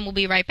commercial and we'll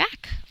be right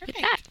back with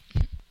that.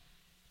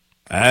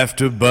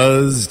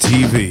 AfterBuzz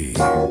TV.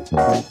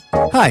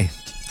 Hi,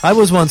 I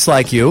was once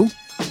like you,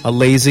 a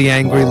lazy,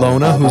 angry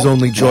loner whose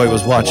only joy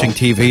was watching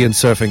TV and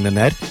surfing the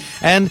net.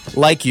 And,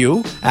 like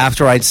you,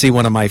 after I'd see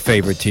one of my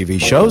favorite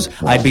TV shows,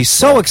 I'd be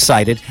so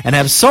excited and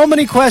have so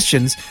many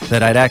questions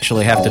that I'd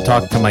actually have to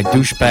talk to my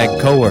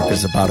douchebag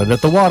coworkers about it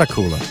at the water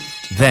cooler.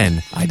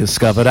 Then I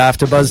discovered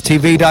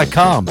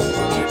AfterBuzzTV.com.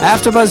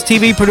 AfterBuzz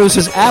TV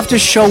produces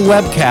after-show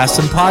webcasts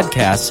and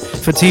podcasts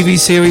for TV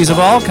series of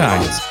all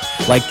kinds,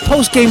 like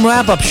post-game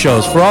wrap-up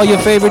shows for all your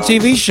favorite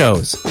TV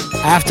shows.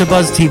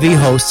 AfterBuzz TV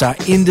hosts are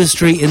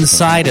industry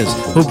insiders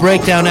who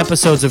break down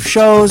episodes of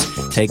shows,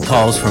 take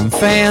calls from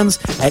fans,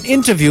 and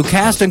interview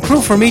cast and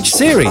crew from each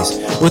series,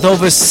 with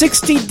over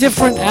 60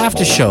 different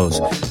after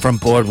shows, from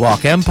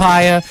Boardwalk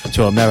Empire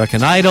to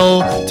American Idol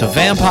to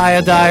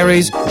Vampire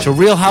Diaries to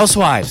Real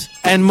Housewives,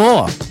 and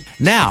more.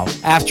 Now,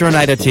 after a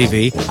night of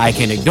TV, I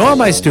can ignore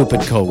my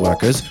stupid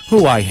coworkers,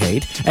 who I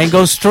hate, and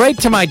go straight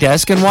to my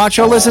desk and watch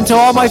or listen to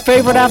all my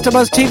favorite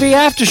AfterBuzz TV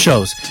after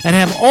shows, and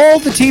have all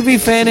the TV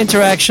fan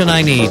interaction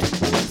I need.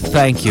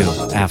 Thank you,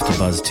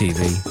 AfterBuzz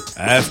TV.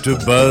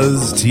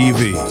 AfterBuzz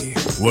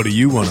TV. What do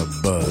you want to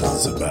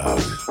buzz about?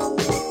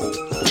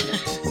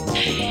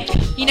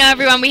 You know,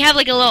 everyone, we have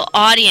like a little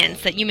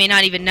audience that you may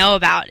not even know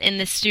about in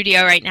the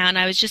studio right now, and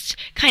I was just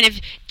kind of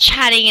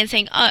chatting and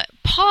saying,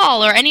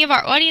 Paul or any of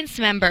our audience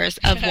members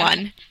of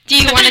one, do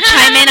you want to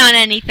chime in on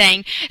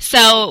anything?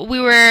 So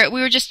we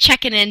were just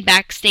checking in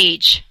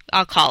backstage,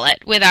 I'll call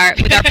it, with our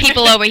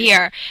people over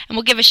here, and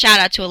we'll give a shout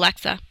out to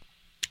Alexa.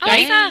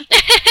 Alexa.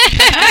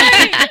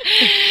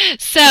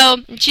 So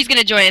she's going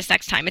to join us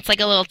next time. It's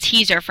like a little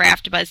teaser for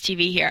AfterBuzz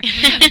TV here.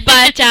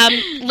 But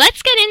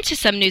let's get into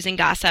some news and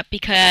gossip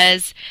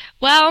because,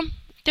 well,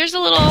 there's a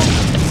little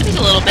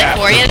bit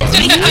for you this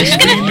week.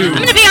 I'm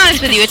going to be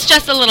honest with you. It's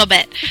just a little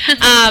bit.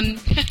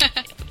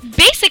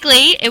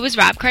 Basically, it was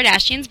Rob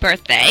Kardashian's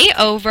birthday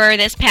over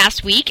this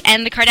past week,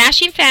 and the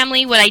Kardashian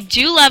family, what I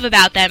do love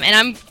about them, and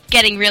I'm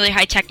getting really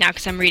high-tech now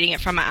because I'm reading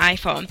it from my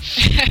iPhone,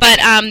 but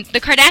the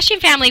Kardashian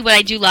family, what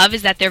I do love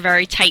is that they're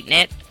very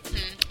tight-knit,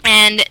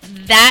 and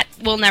that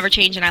will never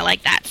change, and I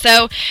like that.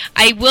 So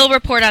I will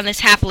report on this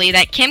happily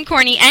that Kim,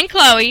 Kourtney, and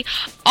Khloe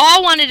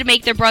all wanted to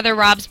make their brother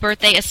Rob's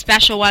birthday a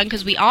special one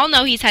because we all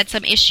know he's had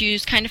some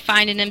issues kind of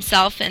finding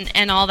himself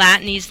and all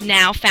that, and he's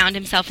now found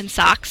himself in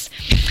socks.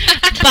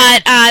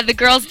 But the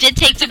girls did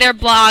take to their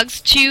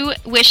blogs to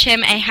wish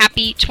him a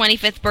happy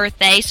 25th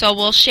birthday, so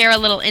we'll share a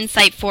little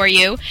insight for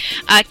you.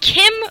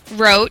 Kim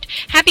wrote,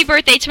 "Happy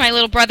birthday to my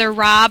little brother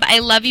Rob. I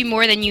love you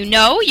more than you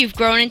know. You've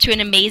grown into an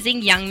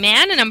amazing young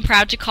man, and I'm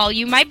proud to call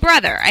you my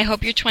brother. I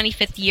hope your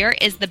 25th year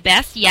is the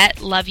best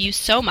yet. Love you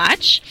so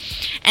much."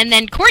 And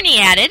then Kourtney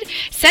added,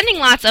 "Sending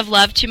lots of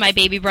love to my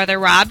baby brother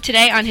Rob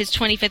today on his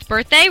 25th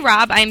birthday.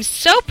 Rob, I'm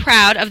so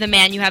proud of the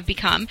man you have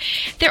become."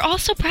 They're all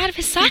so proud of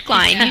his sock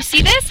line. You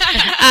see this?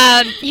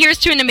 Here's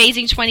to an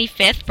amazing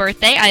 25th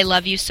birthday. I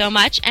love you so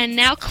much. And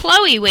now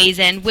Khloe weighs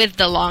in with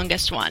the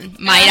longest one,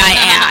 might I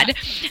add.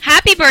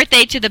 "Happy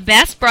birthday to the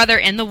best brother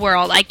in the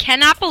world. I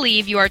cannot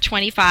believe you are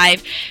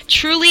 25.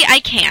 Truly, I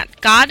can't.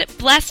 God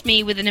bless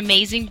me with an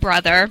amazing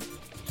brother.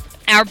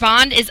 Our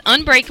bond is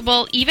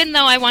unbreakable, even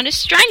though I want to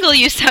strangle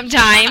you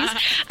sometimes.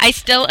 I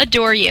still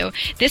adore you.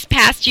 This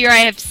past year, I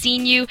have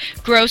seen you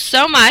grow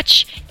so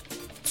much."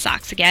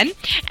 Socks again.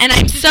 "And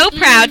I'm so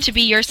proud to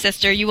be your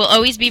sister. You will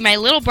always be my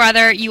little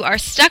brother. You are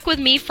stuck with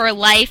me for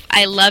life.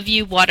 I love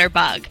you,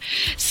 Waterbug."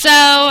 So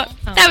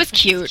that was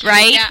cute,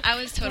 right? Yeah,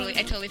 I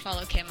totally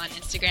follow Kim on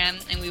Instagram,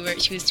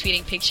 and she was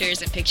tweeting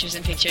pictures and pictures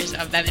and pictures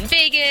of them in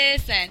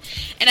Vegas, and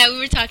we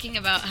were talking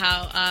about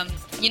how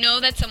you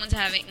know that someone's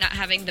not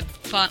having the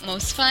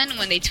most fun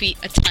when they tweet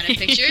a ton of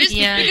pictures.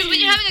 Yeah. Because when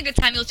you're having a good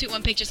time, you'll tweet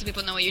one picture so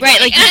people know what you're Right,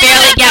 doing. like you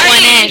barely get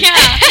one in.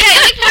 Yeah,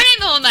 you're like partying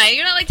the whole night.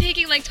 You're not like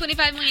taking like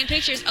 25 million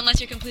pictures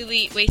unless you're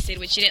completely wasted,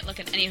 which you didn't look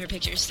at any of her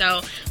pictures.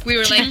 So we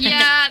were like,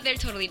 yeah, they're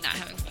totally not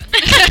having fun.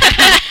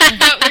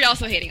 But we're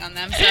also hating on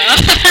them. So.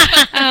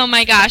 Oh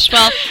my gosh.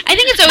 Well, I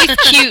think it's always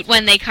cute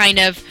when they kind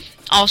of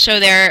all show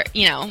their,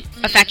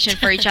 affection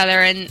for each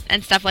other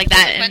and stuff like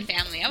that. It's a fun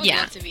family. I would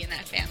love to be in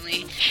that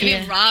family. I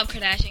mean, Rob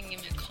Kardashian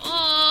gave me a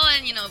call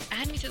and,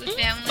 add me to the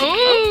family.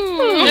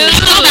 Ooh.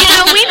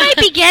 We might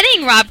be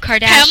getting Rob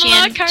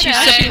Kardashian to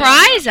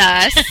surprise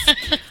us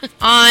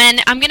on,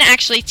 I'm going to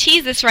actually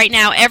tease this right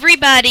now.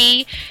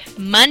 Everybody,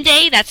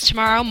 Monday, that's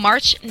tomorrow,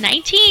 March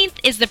 19th,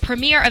 is the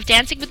premiere of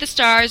Dancing with the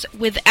Stars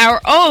with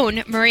our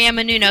own Maria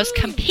Menounos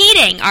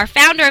competing, our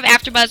founder of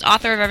AfterBuzz,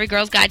 author of Every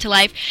Girl's Guide to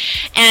Life,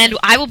 and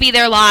I will be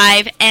there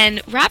live,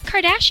 and Rob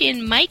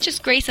Kardashian might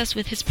just grace us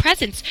with his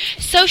presence.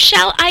 So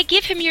shall I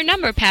give him your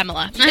number,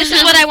 Pamela? This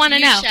is what I want to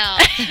know. You shall.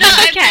 No,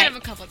 I've met him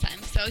a couple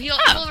times, so he'll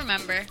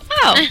remember.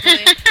 Oh.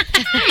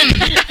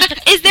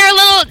 Is there a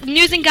little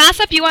news and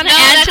gossip you want to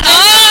add to this? A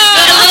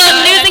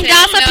little news and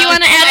gossip you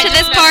want to add to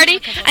this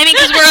party? I mean,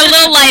 because we're a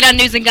little light on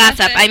news and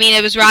gossip. I mean,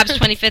 it was Rob's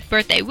 25th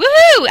birthday.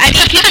 Woohoo! I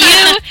mean, could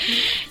you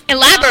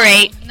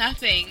elaborate?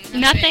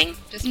 Nothing.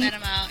 Just met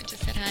him out.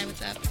 Just said hi.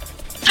 What's up?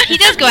 He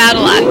does go out a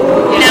lot.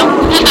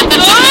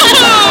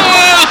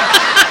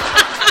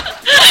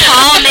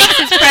 Paul makes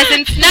his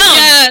presence known.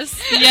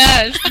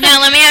 Yes. Now,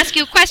 let me ask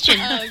you a question.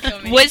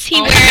 Was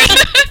he wearing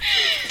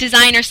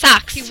designer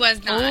socks? He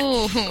was not.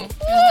 Ooh.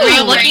 Were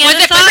you looking at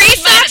the socks?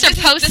 Pre-socks or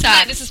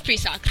post-socks? This is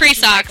pre-socks.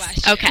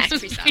 Pre-socks. Okay.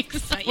 This is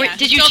pre-socks. Wait,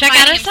 did you check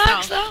out his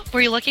socks, though?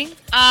 Were you looking?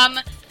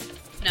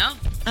 No.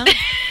 Oh.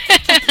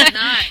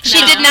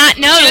 She did not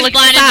know She to was look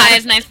blinded at by the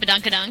his nice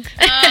badonkadunk.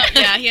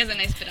 Yeah, he has a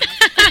nice badunk.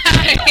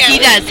 He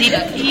does.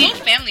 The whole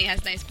family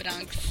has nice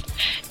badunks.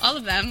 All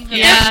of them.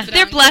 Yeah,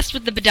 they're blessed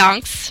with the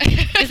badonks.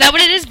 Is that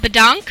what it is?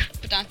 Badonk?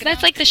 Badonkadunk?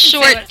 That's like the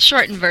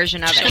shortened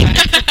version of it.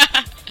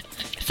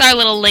 It's our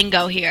little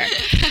lingo here.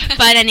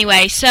 But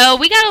anyway, so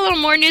we got a little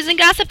more news and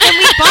gossip than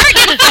we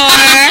bargained for.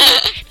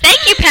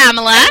 Thank you,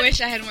 Pamela. I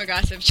wish I had more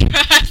gossip.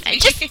 Trust me.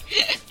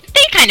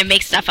 They kind of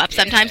make stuff up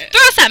sometimes.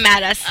 Throw something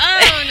at us.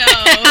 Oh, no.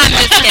 I'm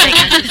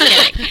just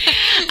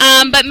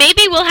kidding. But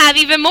maybe we'll have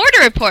even more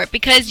to report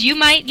because you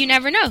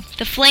never know.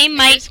 The flame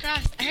might...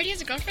 Crossed. I heard he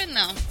has a girlfriend,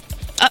 though.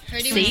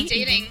 Heard he was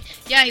dating.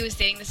 Yeah, he was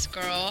dating this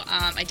girl.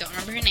 I don't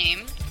remember her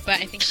name, but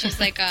I think she's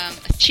like a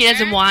singer. She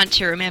doesn't want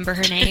to remember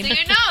her name.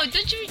 No,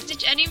 did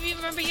any of you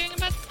remember hearing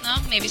about? No,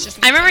 maybe it's just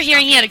me. I remember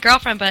hearing he had a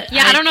girlfriend, but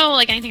I don't know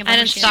anything about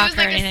her. I didn't stalk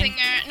her or anything.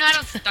 Singer. No, I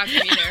don't stalk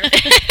her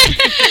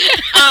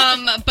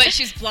either. But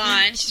she's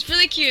blonde. She's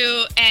really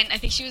cute, and I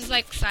think she was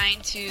like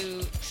signed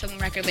to some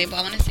record label.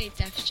 I want to say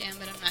Def Jam,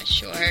 but I'm not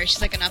sure.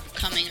 She's like an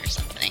upcoming or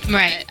something.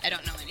 Right. I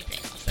don't know anything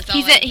else.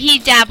 That's he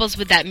dabbles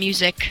with that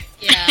music.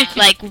 Yeah.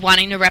 Like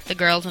wanting to rep the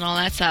girls and all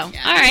that. So,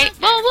 yeah. All right.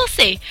 Well, we'll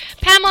see.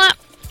 Pamela,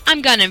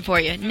 I'm gunning for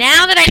you.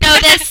 Now that I know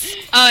this,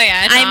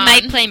 I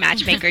might play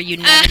matchmaker. You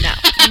never know.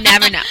 You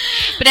never know.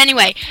 But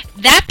anyway,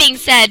 that being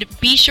said,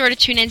 be sure to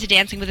tune in to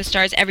Dancing with the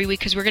Stars every week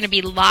because we're going to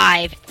be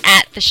live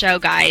at the show,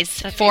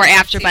 guys, for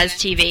AfterBuzz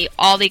TV.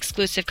 All the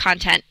exclusive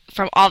content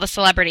from all the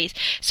celebrities.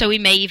 So we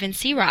may even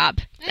see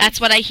Rob. Nice.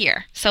 That's what I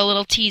hear. So a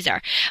little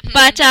teaser. Mm-hmm.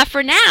 But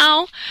for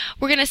now,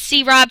 we're going to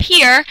see Rob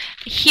here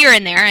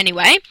and there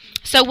anyway.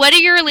 So what are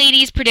your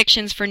ladies'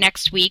 predictions for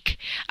next week?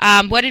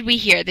 What did we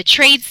hear? The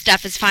trade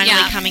stuff is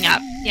finally coming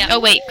up. Yeah. Oh,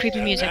 wait.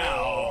 Creepy music.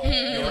 Now,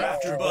 your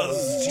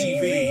AfterBuzz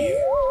TV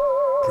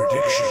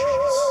predictions.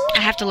 I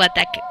have to let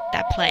that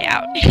play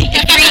out.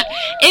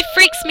 It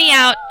freaks me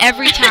out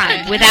every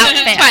time, without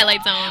fail.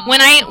 Twilight Zone.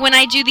 When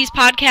I do these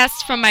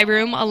podcasts from my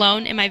room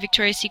alone in my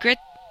Victoria's Secret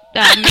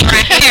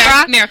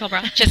Miracle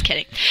Bra. Just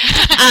kidding.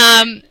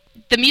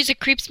 The music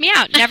creeps me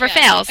out. Never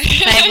fails. I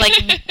have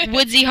like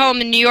woodsy home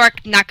in New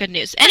York. Not good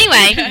news.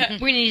 Anyway,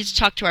 we need to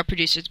talk to our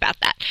producers about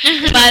that.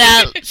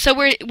 But so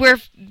we're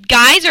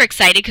guys are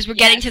excited because we're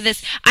getting to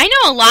this. I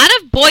know a lot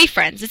of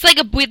boyfriends. It's like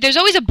there's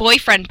always a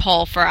boyfriend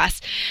poll for us.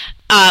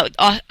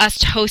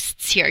 Us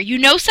hosts here. You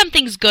know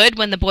something's good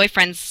when the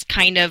boyfriends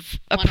kind of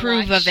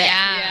approve of it.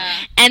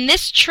 Yeah. And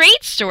this trade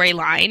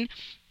storyline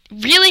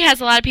really has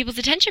a lot of people's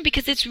attention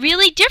because it's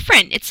really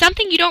different. It's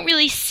something you don't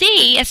really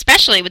see,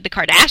 especially with the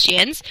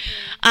Kardashians,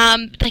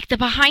 like the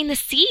behind the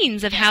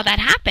scenes of how that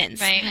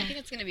happens. Right. I think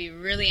it's going to be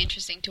really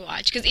interesting to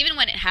watch because even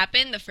when it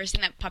happened, the first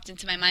thing that popped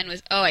into my mind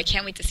was, I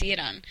can't wait to see it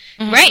on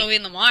Chloe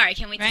and Lamar. I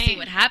can't wait to see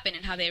what happened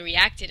and how they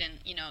reacted, and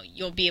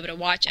you'll be able to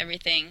watch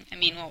everything. I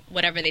mean,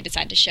 whatever they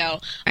decide to show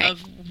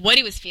of what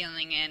he was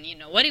feeling and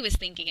what he was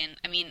thinking, and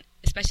I mean,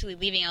 especially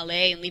leaving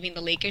LA and leaving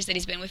the Lakers that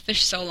he's been with for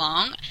so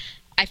long.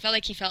 I felt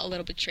like he felt a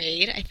little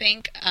betrayed, I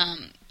think,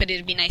 but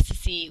it'd be nice to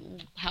see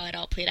how it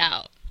all played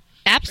out.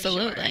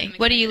 Absolutely. Sure.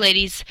 What do you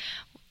ladies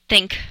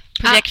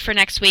predict for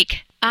next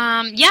week?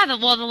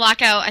 The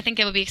lockout, I think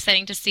it would be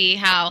exciting to see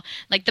how,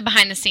 like, the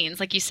behind the scenes,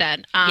 like you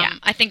said.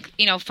 I think,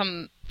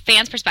 from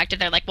fans' perspective,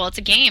 they're like, well, it's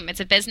a game,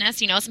 it's a business,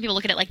 some people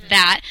look at it like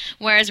that,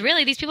 whereas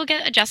really these people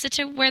get adjusted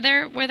to where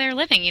they're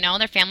living,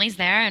 their family's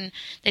there, and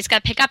they just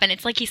got to pick up, and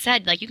it's like he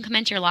said, like, you can come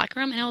into your locker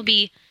room, and it'll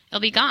be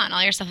gone,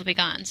 all your stuff will be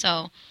gone,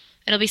 so...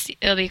 It'll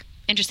be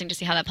interesting to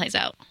see how that plays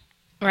out.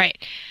 Right.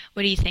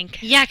 What do you think?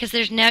 Yeah, because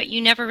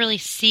you never really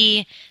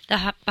see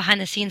the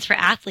behind the scenes for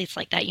athletes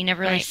like that. You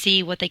never really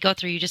see what they go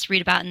through. You just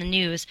read about it in the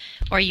news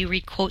or you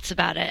read quotes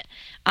about it.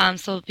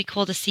 So it'd be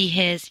cool to see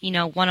his,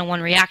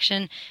 one-on-one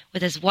reaction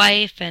with his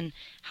wife and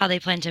how they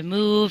plan to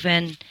move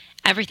and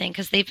everything,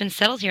 because they've been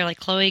settled here. Like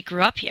Chloe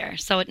grew up here,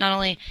 so it not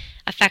only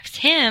affects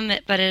him,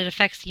 but it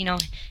affects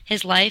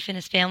his life and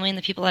his family and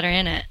the people that are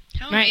in it.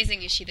 How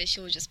amazing is she that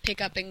she'll just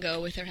pick up and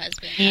go with her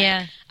husband?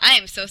 Yeah, I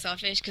am so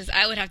selfish because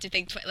I would have to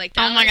think like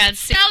Oh my God,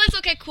 Dallas,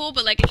 okay, cool,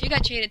 but like if you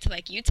got traded to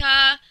like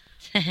Utah,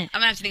 I'm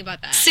gonna have to think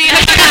about that. See, I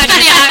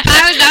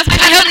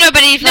hope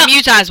nobody from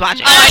Utah is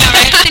watching. Oh, I know,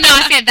 right? See, no, I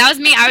was scared. That was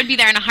me. I would be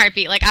there in a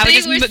heartbeat. Like I would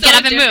just get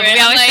up and move. We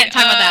always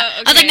talk about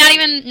that. I was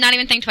like, not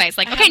even think twice.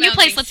 Like, okay, new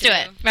place, let's do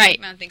it. Right.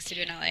 I have things to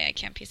do in LA. I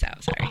can't peace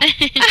out. Sorry.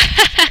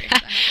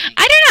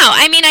 I don't know.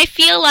 I mean, I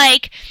feel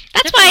like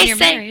that's why I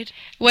say. Married.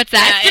 What's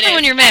that? Yeah, different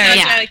when you're married.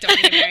 I like don't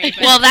want to get married.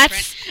 Well,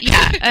 that's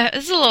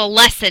this is a little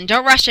lesson.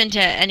 Don't rush into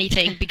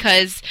anything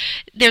because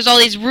there's all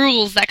these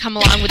rules that come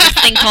along with this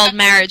thing called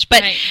marriage.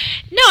 But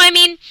no, I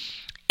mean,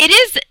 it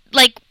is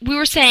like we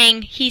were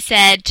saying. He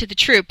said to the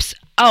troops,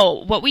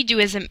 "Oh, what we do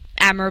is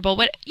admirable."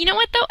 But you know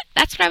what, though?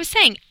 That's what I was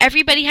saying.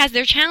 Everybody has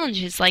their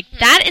challenges. Like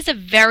that is a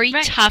very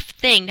tough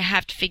thing to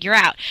have to figure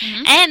out.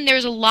 And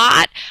there's a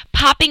lot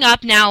popping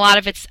up now. A lot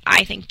of it's,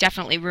 I think,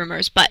 definitely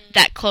rumors, but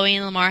that Chloe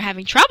and Lamar are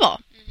having trouble.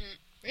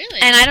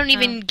 Really? And I don't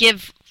even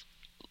give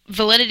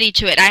validity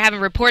to it. I haven't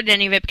reported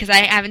any of it because I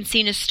haven't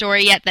seen a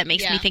story yet that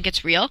makes me think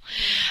it's real.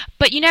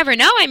 But you never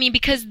know. I mean,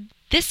 because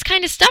this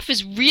kind of stuff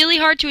is really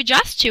hard to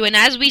adjust to. And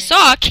as we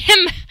saw,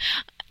 Kim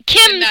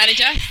not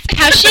adjust.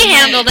 how she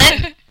handled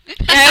it.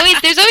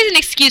 There's always an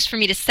excuse for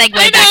me to segue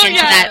back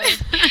into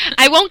that.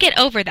 I won't get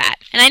over that.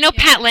 And I know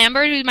Pat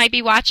Lambert, who might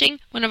be watching,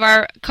 one of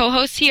our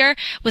co-hosts here,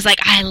 was like,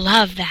 I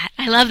love that.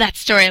 I love that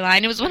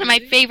storyline. It was one of my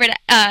favorite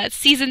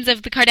seasons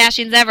of the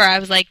Kardashians ever. I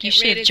was like, you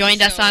should have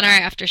joined us on our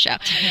after show.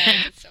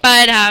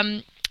 But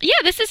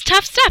this is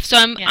tough stuff. So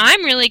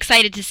I'm really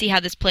excited to see how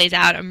this plays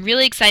out. I'm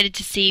really excited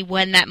to see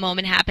when that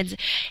moment happens.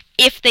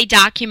 If they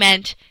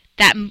document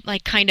that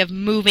like kind of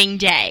moving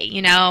day,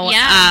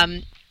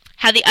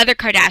 how the other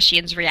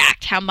Kardashians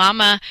react, how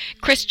Mama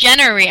Kris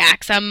Jenner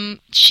reacts.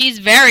 She's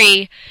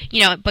very,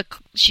 but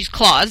she's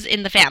claws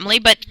in the family,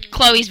 but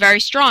Chloe's very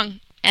strong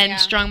and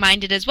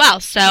strong-minded as well.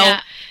 So,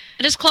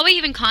 does Chloe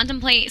even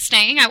contemplate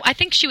staying? I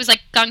think she was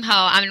like gung ho.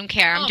 I don't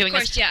care. I'm doing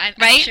this, I'm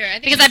right? sure. I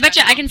think because I bet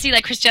you I can see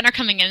like Kris Jenner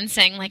coming in and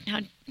saying like,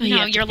 "No,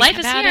 your life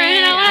is here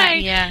in LA."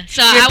 Yeah.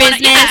 So your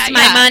business,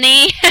 my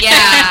money.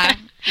 Yeah.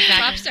 Exactly.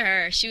 Props to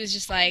her. She was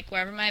just like,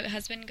 wherever my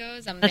husband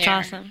goes, I'm there. That's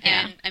awesome.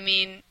 And I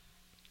mean,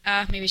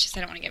 maybe it's just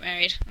I don't want to get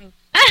married. I'm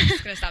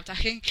just gonna stop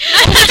talking.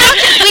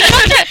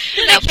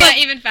 I can't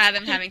even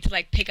fathom having to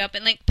like pick up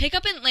and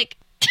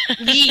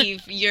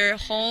leave your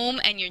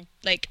home and your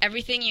like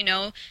everything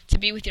to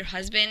be with your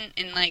husband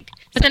and like.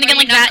 But then again,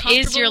 like that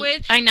is your.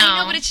 With. I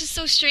know, but it's just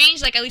so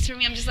strange. Like at least for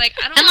me, I'm just like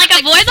I don't. And like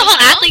avoid the whole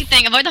athlete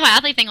thing. Avoid the whole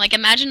athlete thing. Like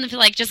imagine if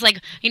like just like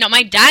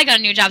my dad got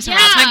a new job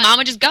somewhere else. My mom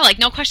would just go. Like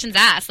no questions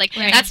asked. Like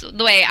that's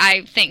the way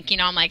I think.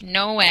 I'm like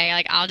no way.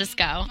 Like I'll just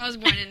go. I was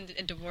born in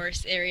a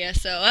divorce area,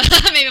 so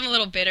maybe I'm a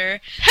little bitter.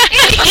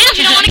 And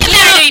you don't want to get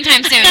married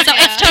anytime soon, so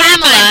it's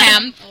totally fine,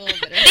 Pam. A little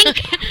bitter.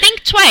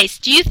 Think twice.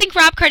 Do you think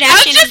Rob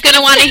Kardashian is going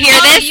to want to hear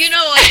this? You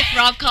know what? If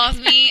Rob calls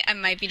me, I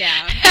might be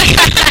down.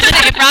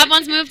 If Rob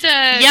wants to move to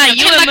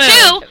you would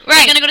Timbuktu, move.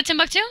 Right? You gonna go to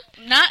Timbuktu?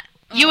 Not.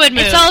 You would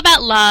move. It's all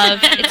about love.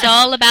 It's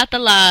all about the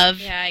love.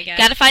 Yeah, I guess.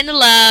 Gotta find the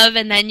love,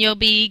 and then you'll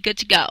be good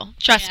to go.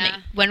 Trust me.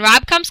 When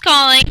Rob comes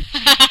calling,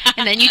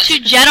 and then you two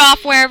jet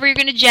off wherever you're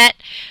gonna jet,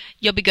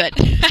 you'll be good.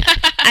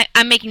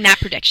 I'm making that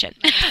prediction.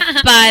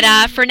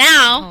 But for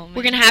now,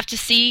 we're going to have to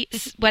see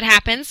what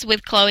happens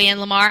with Chloe and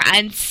Lamar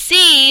and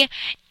see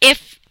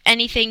if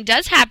anything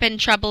does happen,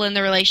 trouble in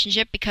the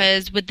relationship,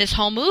 because with this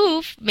whole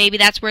move, maybe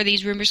that's where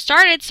these rumors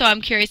started, so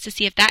I'm curious to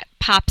see if that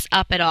pops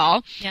up at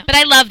all. Yeah. But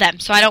I love them,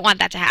 so I don't want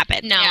that to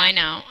happen. No, I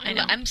know.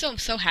 I'm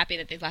so happy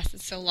that they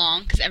lasted so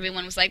long, because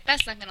everyone was like,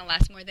 that's not going to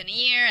last more than a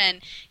year,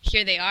 and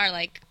here they are,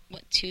 like,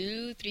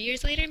 2-3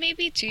 years later,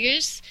 maybe? 2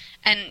 years?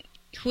 And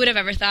who would have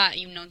ever thought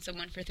you've known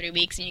someone for 3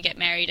 weeks and you get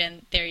married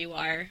and there you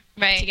are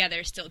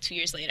together still 2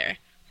 years later?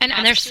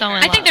 And they're so in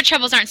love. I think their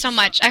troubles aren't so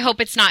much. I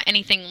hope it's not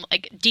anything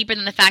like deeper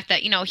than the fact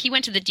that he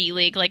went to the D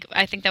League. Like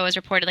I think that was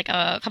reported like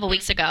a couple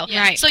weeks ago.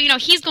 Yeah. Right. So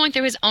he's going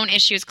through his own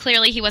issues.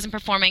 Clearly, he wasn't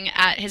performing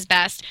at his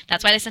best.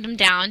 That's why they sent him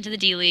down to the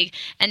D League.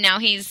 And now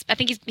I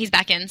think he's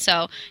back in.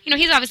 So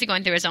he's obviously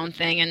going through his own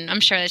thing, and I'm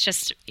sure it's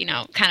just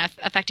kind of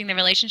affecting the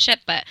relationship.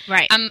 But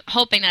I'm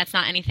hoping that it's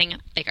not anything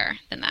bigger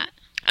than that.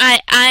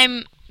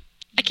 I'm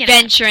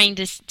venturing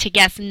to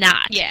guess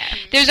not. Yeah.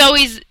 There's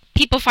always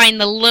people find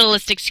the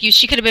littlest excuse.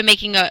 She could have been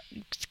making a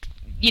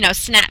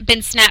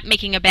snap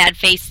making a bad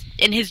face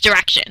in his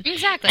direction.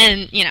 Exactly.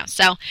 And,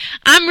 so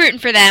I'm rooting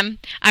for them.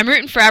 I'm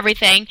rooting for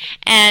everything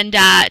and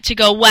to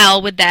go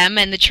well with them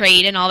and the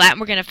trade and all that.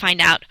 And we're going to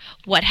find out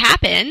what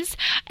happens.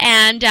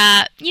 And,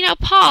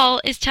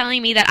 Paul is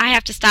telling me that I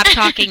have to stop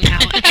talking now.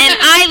 And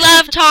I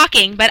love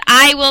talking, but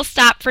I will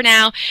stop for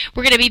now.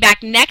 We're going to be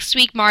back next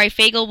week. Mari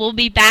Fagel will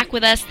be back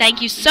with us.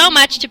 Thank you so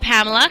much to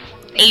Pamela,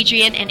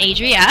 Adrian, and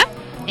Adria.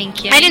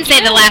 Thank you. I didn't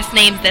say the last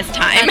names this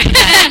time. No,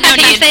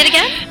 can you say it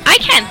again? I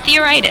can.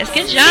 Theoritis.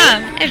 Good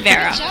job. And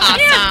Vera. Awesome.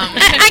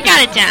 I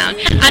got it down.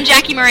 I'm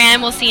Jackie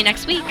Moran. We'll see you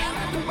next week.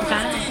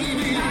 Bye.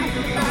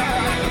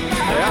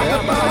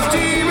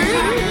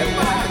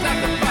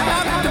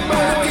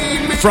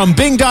 From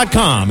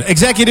Bing.com,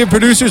 executive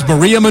producers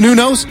Maria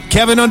Menounos,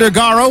 Kevin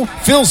Undergaro,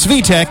 Phil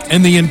Svitek,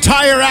 and the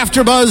entire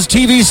AfterBuzz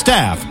TV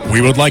staff,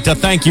 we would like to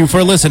thank you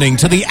for listening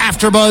to the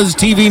AfterBuzz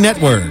TV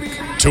network.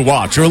 To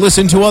watch or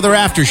listen to other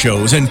after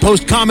shows and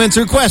post comments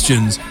or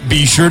questions,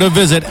 be sure to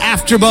visit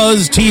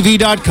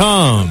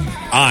AfterBuzzTV.com.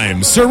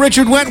 I'm Sir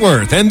Richard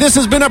Wentworth, and this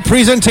has been a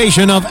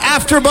presentation of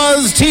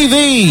AfterBuzz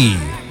TV.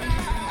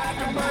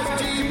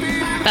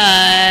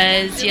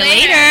 Buzz you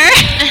later.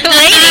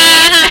 Later.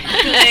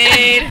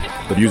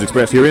 The views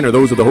expressed herein are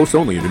those of the hosts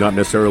only and do not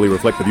necessarily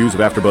reflect the views of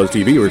AfterBuzz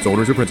TV or its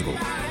owners or principals.